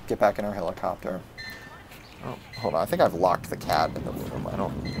 Get back in our helicopter. Oh, hold on. I think I've locked the cat in the room.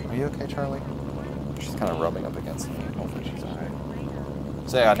 Are you okay, Charlie? She's kind of rubbing up against me. Hopefully she's alright.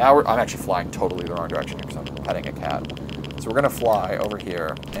 So yeah, now I'm actually flying totally the wrong direction here because I'm petting a cat. So we're going to fly over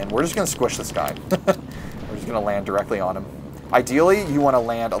here, and we're just going to squish this guy. We're just going to land directly on him. Ideally, you want to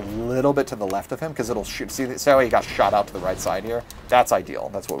land a little bit to the left of him because it'll shoot. See how he got shot out to the right side here? That's ideal.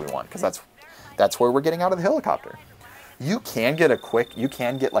 That's what we want because that's that's where we're getting out of the helicopter. You can get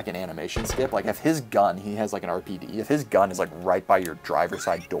like an animation skip. Like if his gun, he has like an RPD. If his gun is like right by your driver's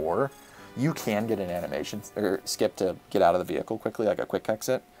side door, you can get an animation or skip to get out of the vehicle quickly, like a quick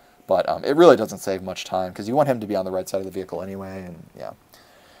exit. But it really doesn't save much time because you want him to be on the right side of the vehicle anyway. And yeah.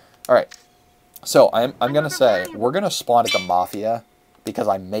 All right. So I'm going to say we're going to spawn at the Mafia because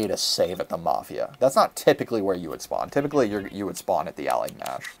I made a save at the Mafia. That's not typically where you would spawn. Typically you would spawn at the Allied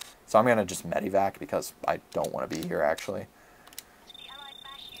Mash. So I'm going to just medevac because I don't want to be here, actually.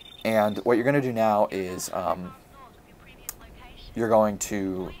 And what you're going to do now is you're going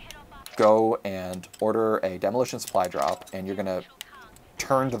to go and order a demolition supply drop, and you're going to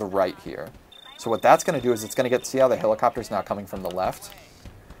turn to the right here. So what that's going to do is it's going to get, see how the helicopter's now coming from the left?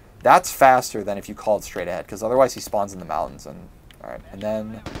 That's faster than if you called straight ahead, because otherwise he spawns in the mountains. And all right, and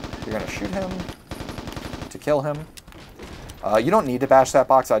then you're going to shoot him to kill him. You don't need to bash that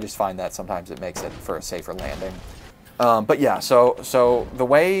box. I just find that sometimes it makes it for a safer landing. But yeah, so the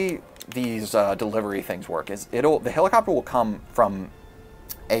way these delivery things work is the helicopter will come from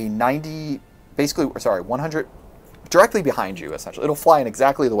a 100 directly behind you, essentially. It'll fly in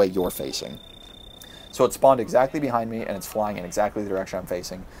exactly the way you're facing. So it spawned exactly behind me, and it's flying in exactly the direction I'm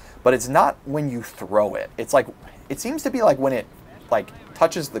facing. But it's not when you throw it. It's like, it seems to be like when it like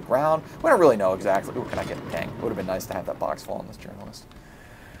touches the ground. We don't really know exactly. Ooh, can I get, dang, it would have been nice to have that box fall on this journalist.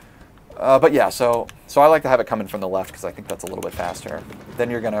 But yeah, so I like to have it coming from the left because I think that's a little bit faster. Then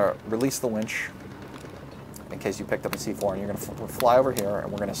you're going to release the winch in case you picked up a C4, and you're going to fly over here,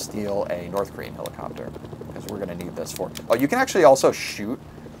 and we're going to steal a North Korean helicopter because we're going to need this for... Oh, you can actually also shoot.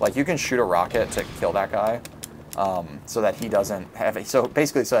 Like, you can shoot a rocket to kill that guy so that he doesn't have... So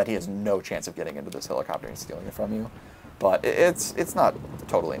basically so that he has no chance of getting into this helicopter and stealing it from you. But it's not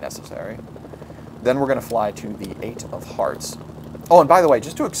totally necessary. Then we're going to fly to the 8 of Hearts. Oh, and by the way,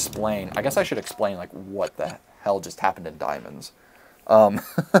 just to explain, I guess I should explain, like, what the hell just happened in Diamonds. I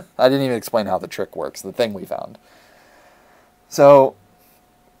didn't even explain how the trick works, the thing we found. So,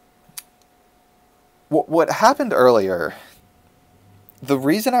 what happened earlier, the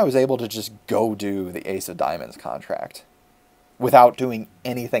reason I was able to just go do the Ace of Diamonds contract without doing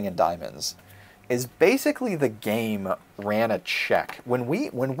anything in Diamonds is basically the game ran a check. When we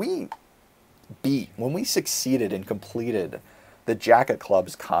succeeded and completed the Jack of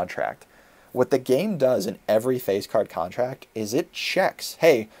Clubs contract, what the game does in every face card contract is it checks,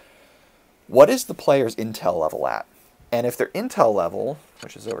 hey, what is the player's intel level at? And if their intel level,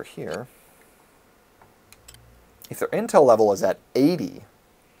 which is over here, if their intel level is at 80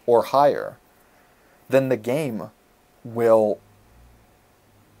 or higher, then the game will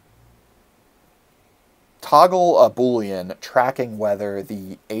toggle a Boolean tracking whether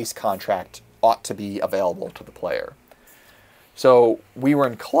the Ace contract ought to be available to the player. So we were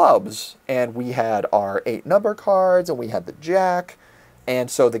in clubs, and we had our 8 number cards, and we had the Jack,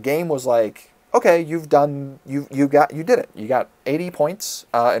 and so the game was like, okay, you did it. You got 80 points,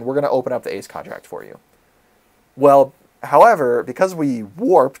 and we're going to open up the Ace contract for you. Well, however, because we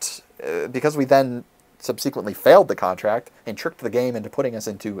warped, because we then subsequently failed the contract and tricked the game into putting us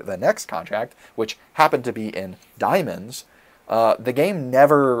into the next contract, which happened to be in Diamonds, the game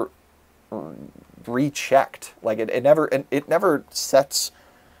never rechecked. Like it never sets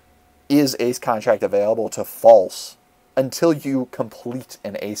is Ace contract available to false until you complete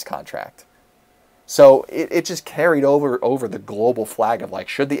an Ace contract. So it just carried over the global flag of like,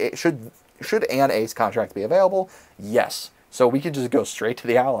 should an Ace contract be available? Yes. So we can just go straight to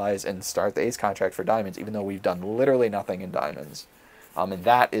the Allies and start the Ace contract for Diamonds, even though we've done literally nothing in Diamonds. And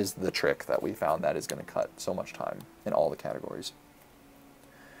that is the trick that we found that is going to cut so much time in all the categories.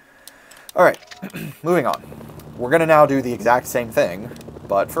 All right, moving on. We're going to now do the exact same thing,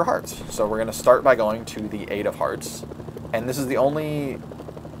 but for hearts. So we're going to start by going to the 8 of Hearts. And this is the only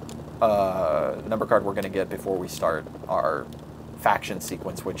number card we're going to get before we start our faction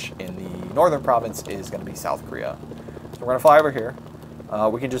sequence, which in the northern province is going to be South Korea. So we're going to fly over here.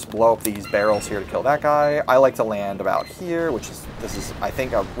 We can just blow up these barrels here to kill that guy. I like to land about here, this is, I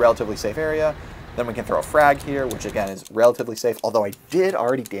think, a relatively safe area. Then we can throw a frag here, which again is relatively safe, although I did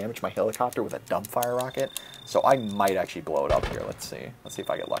already damage my helicopter with a dumbfire rocket, so I might actually blow it up here. Let's see. Let's see if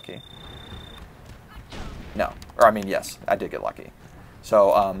I get lucky. No. Or, I mean, yes, I did get lucky.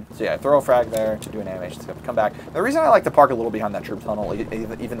 So yeah, throw a frag there to do an animation skip, come back. The reason I like to park a little behind that troop tunnel,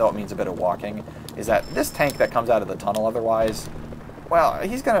 even though it means a bit of walking, is that this tank that comes out of the tunnel otherwise, well,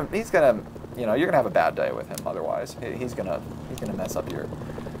 he's gonna, you know, you're gonna have a bad day with him otherwise. He's gonna mess up your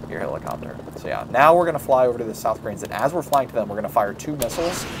helicopter. So yeah, now we're gonna fly over to the South Koreans, and as we're flying to them, we're gonna fire 2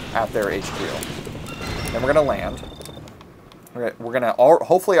 missiles at their HQ. Then we're gonna land. We're going to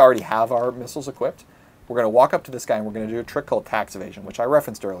hopefully already have our missiles equipped. We're going to walk up to this guy and we're going to do a trick called tax evasion, which I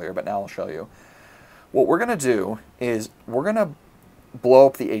referenced earlier, but now I'll show you. What we're going to do is we're going to blow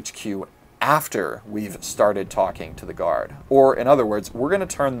up the HQ after we've started talking to the guard. Or in other words, we're going to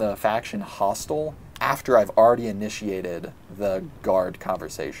turn the faction hostile after I've already initiated the guard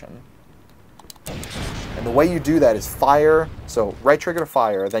conversation. And the way you do that is fire, so right trigger to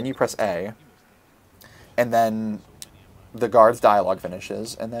fire, then you press A, and then the guard's dialogue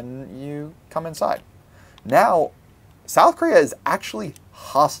finishes, and then you come inside. Now, South Korea is actually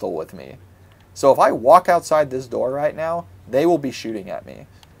hostile with me. So if I walk outside this door right now, they will be shooting at me.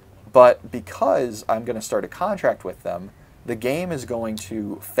 But because I'm going to start a contract with them, the game is going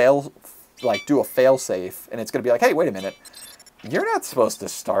to do a fail-safe, and it's going to be like, hey, wait a minute. You're not supposed to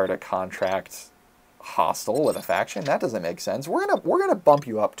start a contract hostile with a faction. That doesn't make sense. We're gonna bump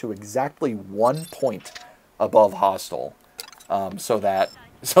you up to exactly 1 point above hostile, so that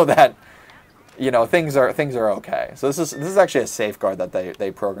you know things are okay. So this is actually a safeguard that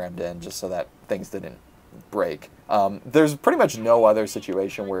they programmed in just so that things didn't break. There's pretty much no other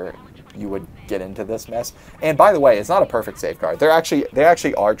situation where you would get into this mess. And by the way, it's not a perfect safeguard. There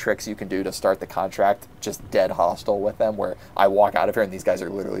actually are tricks you can do to start the contract just dead hostile with them, where I walk out of here and these guys are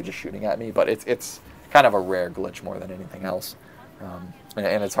literally just shooting at me. But it's kind of a rare glitch more than anything else, and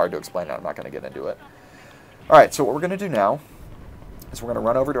it's hard to explain. I'm not going to get into it. All right, so what we're going to do now is we're going to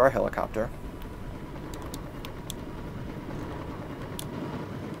run over to our helicopter.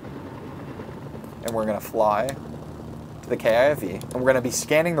 And we're going to fly to the KIFE, and we're going to be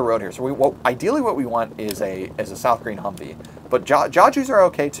scanning the road here. So ideally what we want is a South Korean Humvee, but Jajus are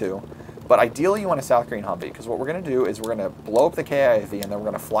okay too. But ideally you want a South Korean Humvee, because what we're going to do is we're going to blow up the KIFE, and then we're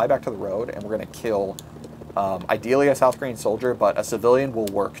going to fly back to the road, and we're going to kill ideally a South Korean soldier, but a civilian will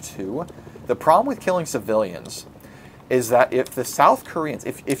work too. The problem with killing civilians is that if the South Koreans,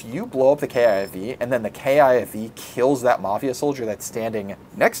 if you blow up the KIFE and then the KIFE kills that mafia soldier that's standing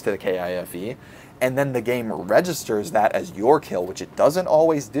next to the KIFE, and then the game registers that as your kill, which it doesn't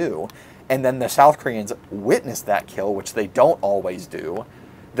always do, and then the South Koreans witness that kill, which they don't always do,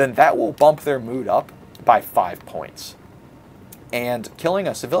 then that will bump their mood up by 5 points. And killing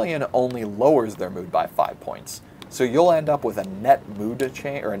a civilian only lowers their mood by 5 points. So you'll end up with a net mood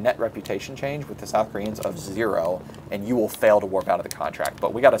change, or a net reputation change with the South Koreans of 0, and you will fail to warp out of the contract.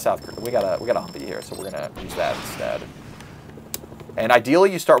 But we got a Humvee here, so we're gonna use that instead. And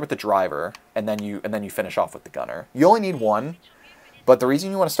ideally you start with the driver, and then you finish off with the gunner. You only need one, but the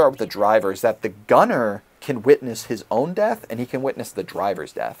reason you want to start with the driver is that the gunner can witness his own death, and he can witness the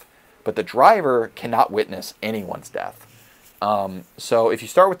driver's death. But the driver cannot witness anyone's death. So if you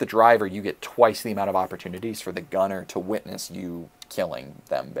start with the driver, you get twice the amount of opportunities for the gunner to witness you killing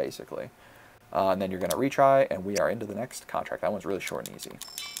them, basically. And then you're going to retry, and we are into the next contract. That one's really short and easy.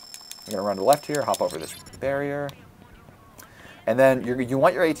 You're going to run to the left here, hop over this barrier. And then you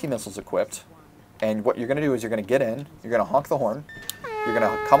want your AT missiles equipped. And what you're going to do is you're going to get in, you're going to honk the horn, you're going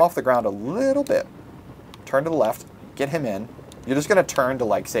to come off the ground a little bit, turn to the left, get him in. You're just going to turn to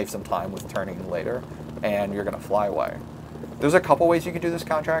like save some time with turning later, and you're going to fly away. There's a couple ways you can do this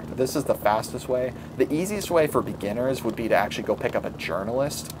contract. This is the fastest way. The easiest way for beginners would be to actually go pick up a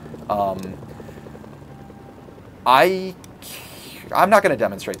journalist. I'm not going to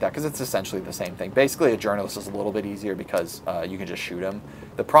demonstrate that because it's essentially the same thing. Basically, a journalist is a little bit easier because you can just shoot him.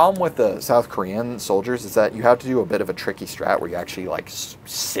 The problem with the South Korean soldiers is that you have to do a bit of a tricky strat where you actually like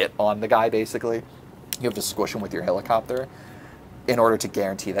sit on the guy, basically. You have to squish him with your helicopter in order to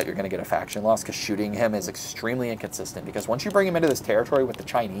guarantee that you're going to get a faction loss, because shooting him is extremely inconsistent. Because once you bring him into this territory with the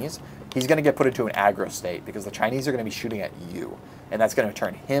Chinese, he's going to get put into an aggro state because the Chinese are going to be shooting at you. And that's going to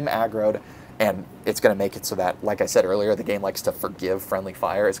turn him aggroed, and it's going to make it so that, like I said earlier, the game likes to forgive friendly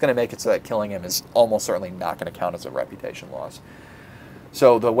fire. It's going to make it so that killing him is almost certainly not going to count as a reputation loss.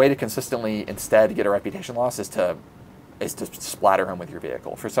 So the way to consistently instead get a reputation loss is to splatter him with your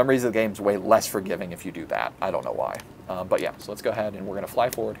vehicle. For some reason, the game's way less forgiving if you do that. I don't know why. But yeah, so let's go ahead and we're going to fly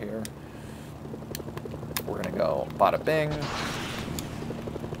forward here. We're going to go bada bing,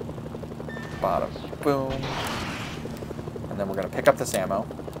 bada boom, and then we're going to pick up this ammo.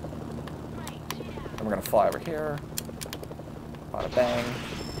 And we're going to fly over here, bada bang,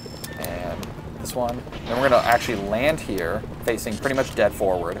 and this one. Then we're going to actually land here, facing pretty much dead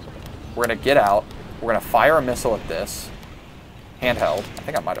forward. We're going to get out. We're going to fire a missile at this. Handheld. I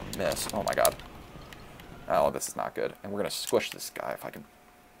think I might have missed. Oh my god. Oh, this is not good. And we're going to squish this guy if I can.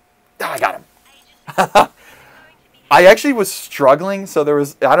 Ah, I got him. I actually was struggling, so there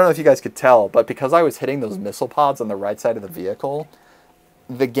was, I don't know if you guys could tell, but because I was hitting those missile pods on the right side of the vehicle,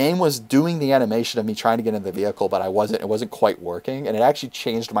 the game was doing the animation of me trying to get in the vehicle, but it wasn't quite working, and it actually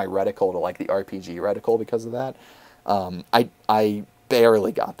changed my reticle to like the RPG reticle because of that. I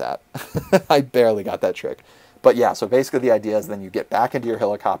barely got that. I barely got that trick. But yeah, so basically the idea is then you get back into your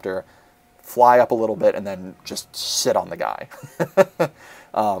helicopter, fly up a little bit, and then just sit on the guy.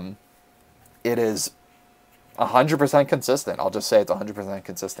 It is 100% consistent. I'll just say it's 100%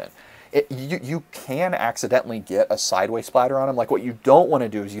 consistent. You can accidentally get a sideways splatter on him. Like, what you don't want to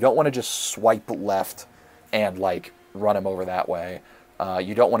do is you don't want to just swipe left and like run him over that way.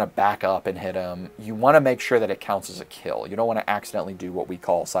 You don't want to back up and hit him. You want to make sure that it counts as a kill. You don't want to accidentally do what we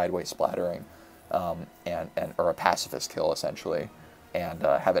call sideways splattering, or a pacifist kill essentially, and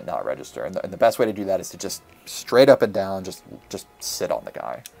have it not register. And the best way to do that is to just straight up and down, just sit on the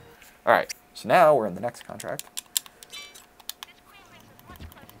guy. All right, so now we're in the next contract.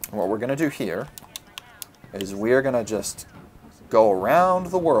 And what we're gonna do here is we're gonna just go around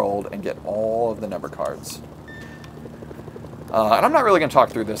the world and get all of the number cards. And I'm not really going to talk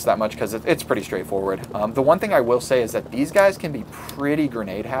through this that much because it's pretty straightforward. The one thing I will say is that these guys can be pretty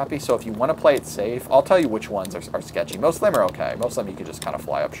grenade happy, so if you want to play it safe, I'll tell you which ones are sketchy. Most of them are okay. Most of them you can just kind of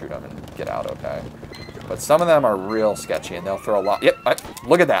fly up, shoot them, and get out okay. But some of them are real sketchy, and they'll throw a lot. Yep,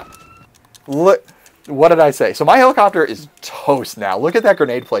 look at that. Look, what did I say? So my helicopter is toast now. Look at that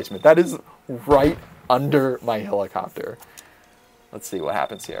grenade placement. That is right under my helicopter. Let's see what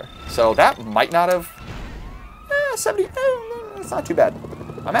happens here. So that might not have... 70... it's not too bad.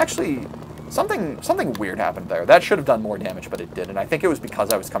 I'm actually... Something weird happened there. That should have done more damage, but it didn't. I think it was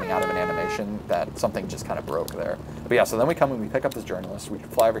because I was coming out of an animation that something just kind of broke there. But yeah, so then we come and we pick up this journalist. We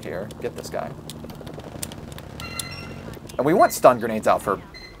fly over here, get this guy. And we want stun grenades out for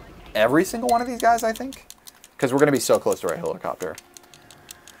every single one of these guys, I think. Because we're going to be so close to our helicopter.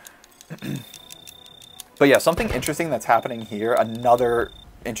 But yeah, something interesting that's happening here, another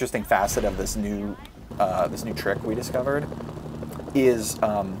interesting facet of this new trick we discovered, is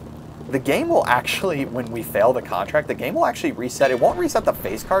the game will actually, when we fail the contract, the game will actually reset. It won't reset the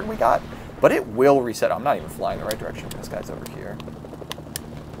face card we got, but it will reset. I'm not even flying the right direction. This guy's over here.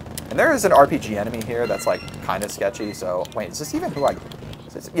 And there is an RPG enemy here that's like kind of sketchy. So wait, is this even who I...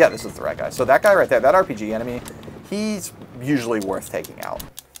 Yeah, this is the right guy. So that guy right there, that RPG enemy, he's usually worth taking out.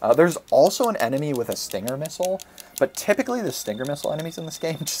 There's also an enemy with a Stinger missile, but typically the Stinger missile enemies in this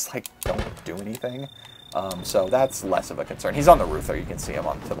game just like don't do anything. So that's less of a concern. He's on the roof there. You can see him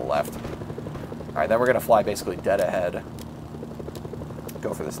on to the left. All right, then we're going to fly basically dead ahead.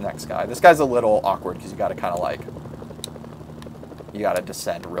 Go for this next guy. This guy's a little awkward because you got to kind of like... You got to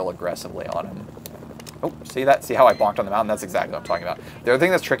descend real aggressively on him. Oh, see that? See how I bonked on the mountain? That's exactly what I'm talking about. The other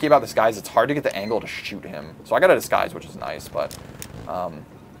thing that's tricky about this guy is it's hard to get the angle to shoot him. So I got a disguise, which is nice, but...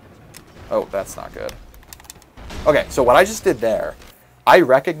 oh, that's not good. Okay, so what I just did there... I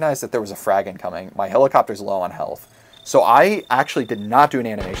recognized that there was a frag incoming. My helicopter's low on health. So I actually did not do an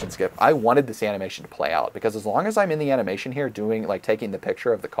animation skip. I wanted this animation to play out because as long as I'm in the animation here doing, like, taking the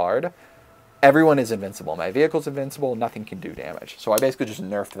picture of the card, everyone is invincible. My vehicle's invincible. Nothing can do damage. So I basically just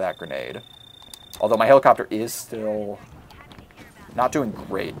nerfed that grenade. Although my helicopter is still not doing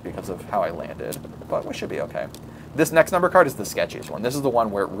great because of how I landed, but we should be okay. This next number card is the sketchiest one. This is the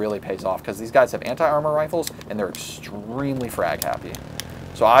one where it really pays off because these guys have anti-armor rifles and they're extremely frag happy.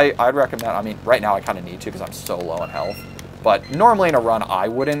 So I'd recommend, I mean, right now I kind of need to because I'm so low on health. But normally in a run, I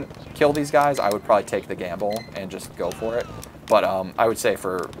wouldn't kill these guys. I would probably take the gamble and just go for it. But I would say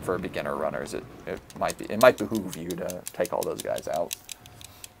for beginner runners, it might behoove you to take all those guys out.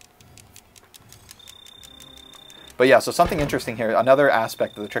 But yeah, so something interesting here, another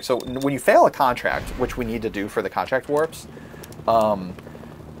aspect of the trick. So when you fail a contract, which we need to do for the contract warps,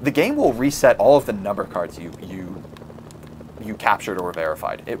 the game will reset all of the number cards you captured or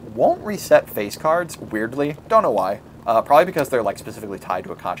verified. It won't reset face cards, weirdly. Don't know why. Probably because they're like specifically tied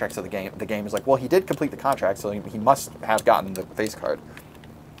to a contract. So the game is like, well, he did complete the contract, so he must have gotten the face card.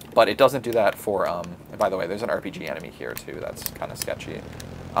 But it doesn't do that for. And by the way, there's an RPG enemy here too. That's kind of sketchy.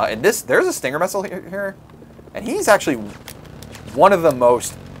 And there's a Stinger missile here. And he's actually one of the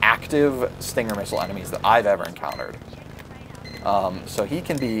most active Stinger missile enemies that I've ever encountered. So he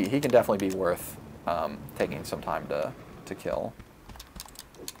can definitely be worth taking some time to kill.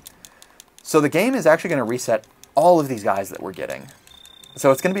 So the game is actually going to reset all of these guys that we're getting.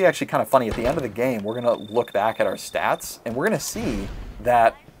 So it's going to be actually kind of funny. At the end of the game, we're going to look back at our stats, and we're going to see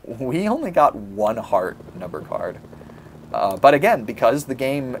that we only got one heart number card. But again, because the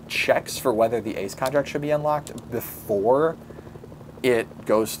game checks for whether the Ace contract should be unlocked before it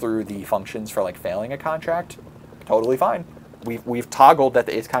goes through the functions for like failing a contract, totally fine. We've toggled that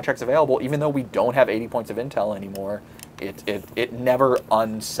the Ace contract's available, even though we don't have 80 points of intel anymore, it never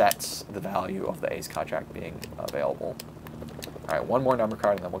unsets the value of the ace contract being available. All right, one more number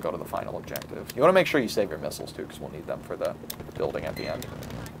card, and then we'll go to the final objective. You want to make sure you save your missiles, too, because we'll need them for the building at the end.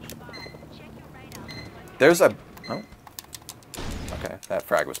 There's a... Oh. Okay, that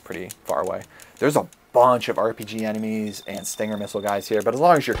frag was pretty far away. There's a bunch of RPG enemies and Stinger missile guys here, but as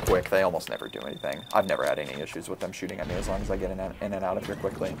long as you're quick, they almost never do anything. I've never had any issues with them shooting at me as long as I get in and out of here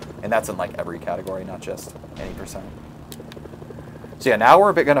quickly. And that's in, like, every category, not just any percent. So yeah, now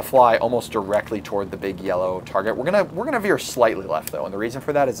we're going to fly almost directly toward the big yellow target. We're gonna veer slightly left, though, and the reason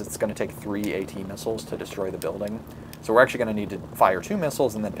for that is it's going to take 3 AT missiles to destroy the building. So we're actually going to need to fire 2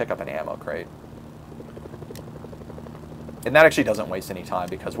 missiles and then pick up an ammo crate. And that actually doesn't waste any time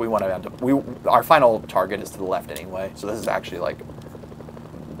because we want to end up... Our final target is to the left anyway, so this is actually, like,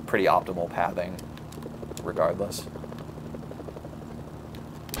 pretty optimal pathing regardless.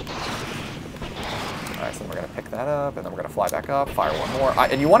 Alright, so then we're going to pick that up, and then we're going to fly back up, fire one more.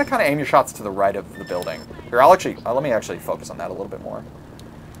 And you want to kind of aim your shots to the right of the building. Here, let me actually focus on that a little bit more.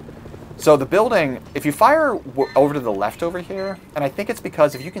 So the building, if you fire over to the left over here, and I think it's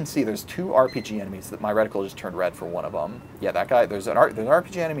because, if you can see, there's 2 RPG enemies that my reticle just turned red for one of them. Yeah, that guy, there's an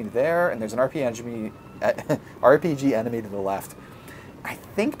RPG enemy there, and there's an RPG enemy to the left. I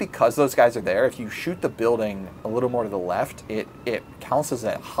think because those guys are there, if you shoot the building a little more to the left, it counts as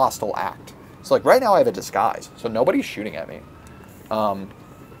a hostile act. So, like, right now I have a disguise, so nobody's shooting at me. And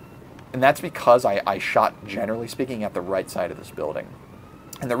that's because I shot, generally speaking, at the right side of this building.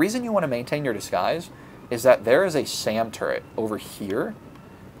 And the reason you want to maintain your disguise is that there is a SAM turret over here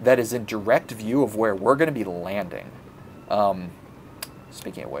that is in direct view of where we're going to be landing.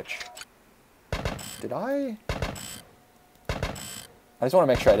 Speaking of which, did I just want to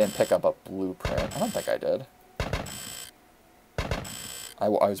make sure I didn't pick up a blueprint. I don't think I did. I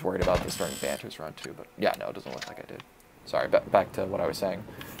was worried about this during Banter's run too, but yeah, no, it doesn't look like I did. Sorry, back to what I was saying.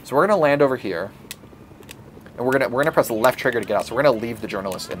 So we're going to land over here, and we're gonna press the left trigger to get out. So we're going to leave the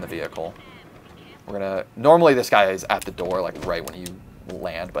journalist in the vehicle. Normally this guy is at the door, like right when you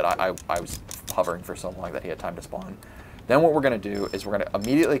land, but I was hovering for so long that he had time to spawn. Then what we're going to do is we're going to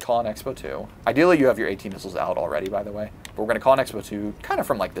immediately call an Expo 2. Ideally, you have your AT missiles out already, by the way. But we're going to call an Expo 2 kind of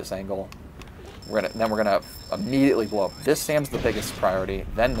from like this angle. Then we're going to immediately blow up. This SAM's the biggest priority,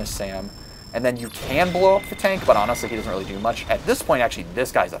 then this SAM. And then you can blow up the tank, but honestly, he doesn't really do much. At this point, actually,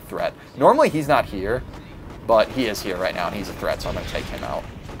 this guy's a threat. Normally, he's not here, but he is here right now, and he's a threat, so I'm going to take him out.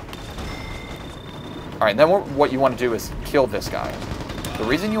 All right, then what you want to do is kill this guy. The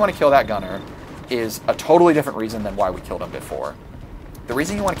reason you want to kill that gunner is a totally different reason than why we killed him before. The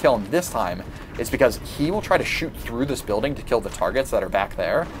reason you want to kill him this time is because he will try to shoot through this building to kill the targets that are back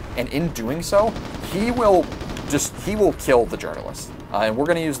there, and in doing so, he will kill the journalist. And we're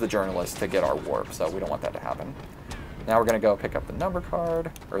going to use the journalist to get our warp, so we don't want that to happen. Now we're going to go pick up the number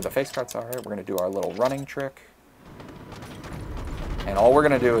card, or the face card, sorry. We're going to do our little running trick. And all we're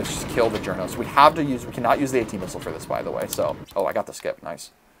going to do is just kill the journalist. We cannot use the AT missile for this, by the way, so... Oh, I got the skip,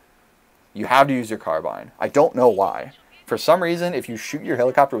 nice. You have to use your carbine. I don't know why. For some reason, if you shoot your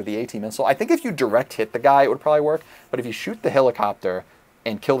helicopter with the AT missile, I think if you direct hit the guy, it would probably work. But if you shoot the helicopter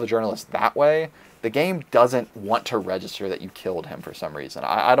and kill the journalist that way, the game doesn't want to register that you killed him for some reason.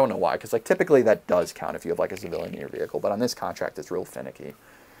 I don't know why, because like typically that does count if you have like a civilian in your vehicle. But on this contract, it's real finicky.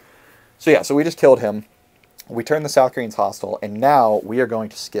 So yeah, so we just killed him. We turned the South Koreans hostile, and now we are going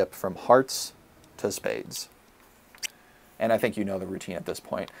to skip from hearts to spades. And I think you know the routine at this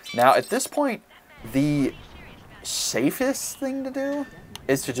point. Now, at this point, the safest thing to do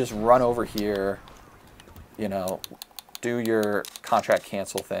is to just run over here, you know, do your contract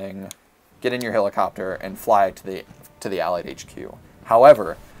cancel thing, get in your helicopter, and fly to the Allied HQ.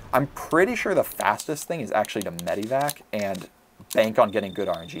 However, I'm pretty sure the fastest thing is actually to medivac and bank on getting good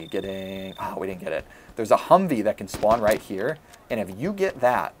RNG. Oh, we didn't get it. There's a Humvee that can spawn right here, and if you get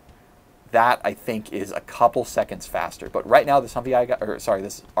that I think is a couple seconds faster. But right now, this Humvee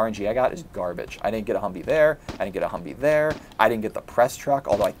this RNG I got is garbage. I didn't get a Humvee there. I didn't get a Humvee there. I didn't get the press truck,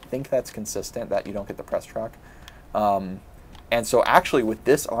 although I think that's consistent that you don't get the press truck. And so actually with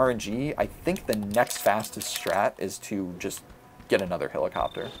this RNG, I think the next fastest strat is to just get another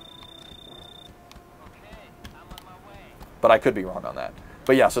helicopter. But I could be wrong on that.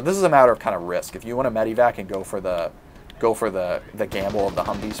 But yeah, so this is a matter of kind of risk. If you want to medivac and go for the gamble of the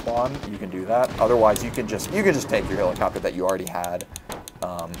Humvee spawn, you can do that. Otherwise, you can just take your helicopter that you already had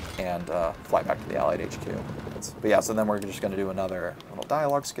and fly back to the Allied HQ. But yeah, so then we're just going to do another little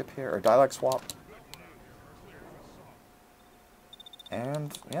dialogue skip here, or dialogue swap.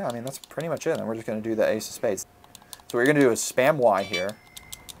 And yeah, I mean, that's pretty much it. And we're just going to do the Ace of Spades. So what you're going to do is spam Y here,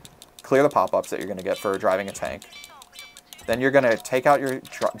 clear the pop-ups that you're going to get for driving a tank. Then you're going to take out your...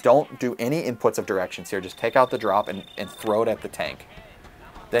 Don't do any inputs of directions here. Just take out the drop and throw it at the tank.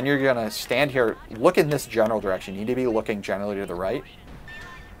 Then you're going to stand here. Look in this general direction. You need to be looking generally to the right.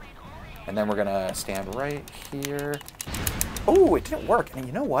 And then we're going to stand right here. Oh, it didn't work. And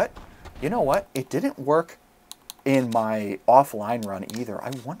you know what? You know what? It didn't work in my offline run either.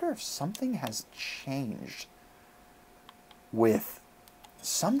 I wonder if something has changed with...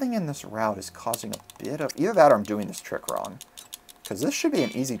 Something in this route is causing a bit of... Either that or I'm doing this trick wrong. Because this should be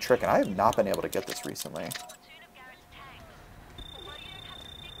an easy trick, and I have not been able to get this recently.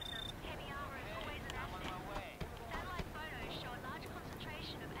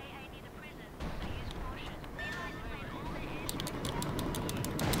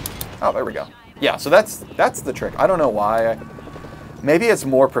 Oh, there we go. Yeah, so that's the trick. I don't know why. Maybe it's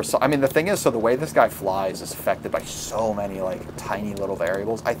more precise. I mean, the thing is, so the way this guy flies is affected by so many, like, tiny little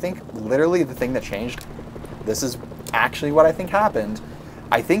variables. I think, literally, the thing that changed, this is actually what I think happened.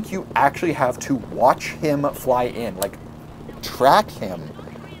 I think you actually have to watch him fly in. Like, track him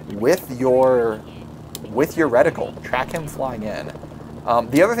with your reticle. Track him flying in.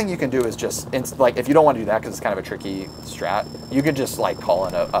 The other thing you can do is just, like, if you don't want to do that because it's kind of a tricky strat, you can just, like, call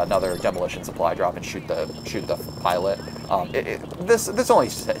in another demolition supply drop and shoot the pilot. This only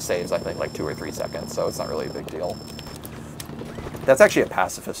saves, I think, like 2 or 3 seconds, so it's not really a big deal. That's actually a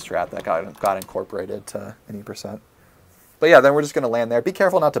pacifist strat that got incorporated to any percent. But yeah, then we're just going to land there. Be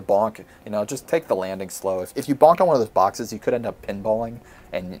careful not to bonk. You know, just take the landing slow. If you bonk on one of those boxes, you could end up pinballing,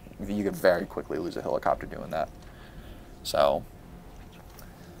 and you could very quickly lose a helicopter doing that. So...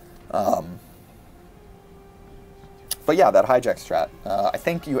 but yeah, that hijack strat. I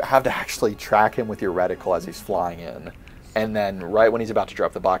think you have to actually track him with your reticle as he's flying in. And then right when he's about to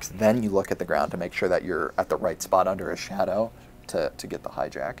drop the box, then you look at the ground to make sure that you're at the right spot under his shadow to get the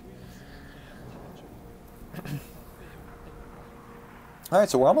hijack. Alright,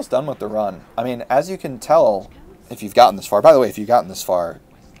 so we're almost done with the run. I mean, as you can tell, if you've gotten this far, by the way, if you've gotten this far,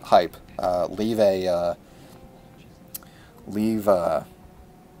 hype, leave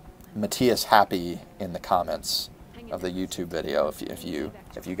Matthias happy in the comments of the YouTube video if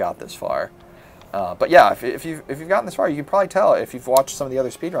you got this far. But yeah, if you've gotten this far, you can probably tell if you've watched some of the other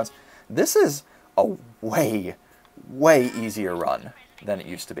speedruns. This is a way easier run than it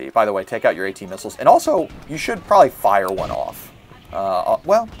used to be. By the way, take out your AT missiles, and also you should probably fire one off.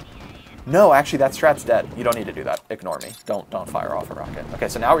 Well, no, actually that strat's dead. You don't need to do that. Ignore me. Don't fire off a rocket. Okay,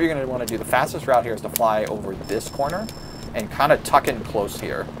 so now what you're going to want to do, the fastest route here is to fly over this corner and kind of tuck in close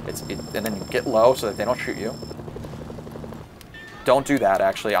here. And then get low so that they don't shoot you. Don't do that,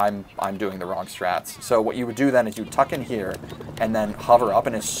 actually. I'm doing the wrong strats. So what you would do then is you tuck in here and then hover up,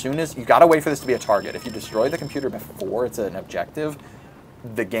 and as soon as... You gotta wait for this to be a target. If you destroy the computer before it's an objective,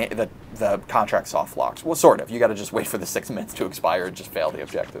 the contract soft locks. Well, sort of. You gotta just wait for the 6 minutes to expire and just fail the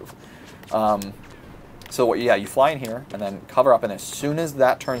objective. So what? Yeah, you fly in here and then cover up, and as soon as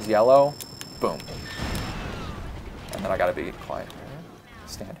that turns yellow, boom. And then I gotta be quiet here.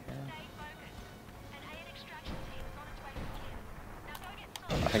 Stand here.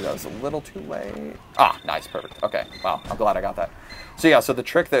 I think that was a little too late. Ah, nice, perfect. Okay, wow, I'm glad I got that. So yeah, so the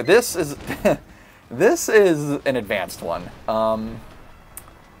trick there, this is this is an advanced one. I'm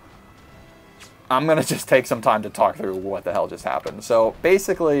gonna just take some time to talk through what the hell just happened. So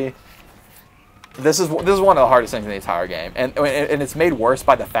basically, this is one of the hardest things in the entire game, and it's made worse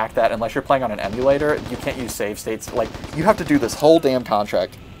by the fact that unless you're playing on an emulator, you can't use save states. Like, you have to do this whole damn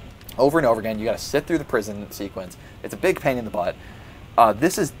contract over and over again. You got to sit through the prison sequence. It's a big pain in the butt.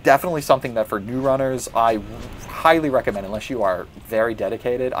 This is definitely something that for new runners, I highly recommend, unless you are very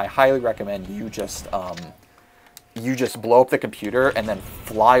dedicated, I highly recommend you just blow up the computer and then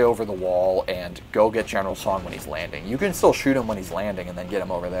fly over the wall and go get General Song when he's landing. You can still shoot him when he's landing and then get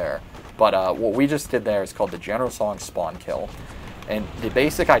him over there. But what we just did there is called the General Song spawn kill. And the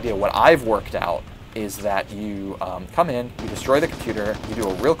basic idea, what I've worked out, is that you come in, you destroy the computer, you do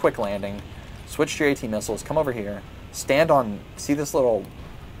a real quick landing, switch to your AT missiles, come over here, stand on, see this little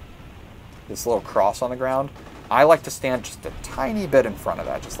cross on the ground? I like to stand just a tiny bit in front of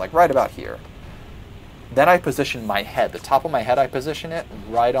that, just like right about here. Then I position my head, the top of my head, I position it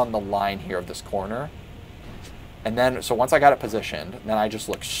right on the line here of this corner. And then, so once I got it positioned, then I just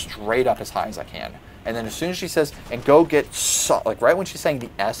look straight up as high as I can. And then as soon as she says, and go get song, like right when she's saying the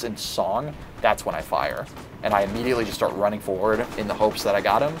S in song, that's when I fire. And I immediately just start running forward in the hopes that I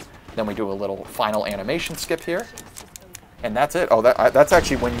got him. Then we do a little final animation skip here. And that's it. Oh, that's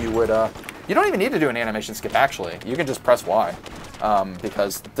actually when you would, you don't even need to do an animation skip, actually. You can just press Y,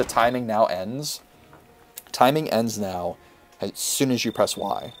 because the timing now ends. Timing ends now as soon as you press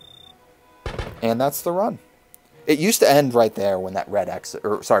Y. And that's the run. It used to end right there when that red X,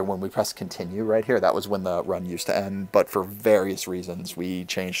 or sorry, when we press continue right here. That was when the run used to end, but for various reasons, we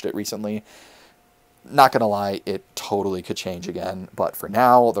changed it recently. Not gonna lie, it totally could change again, but for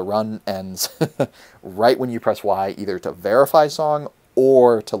now, the run ends right when you press Y, either to verify song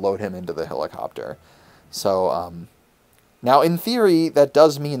or to load him into the helicopter. So, now in theory, that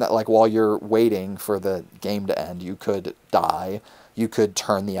does mean that, like, while you're waiting for the game to end, you could die, you could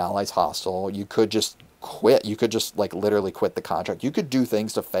turn the allies hostile, you could just quit, you could just, like, literally quit the contract, you could do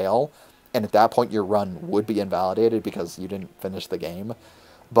things to fail, and at that point your run would be invalidated because you didn't finish the game.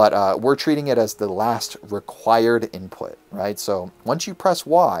 But we're treating it as the last required input, right? So once you press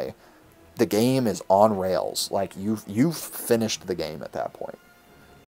Y, the game is on rails. Like, you've finished the game at that point.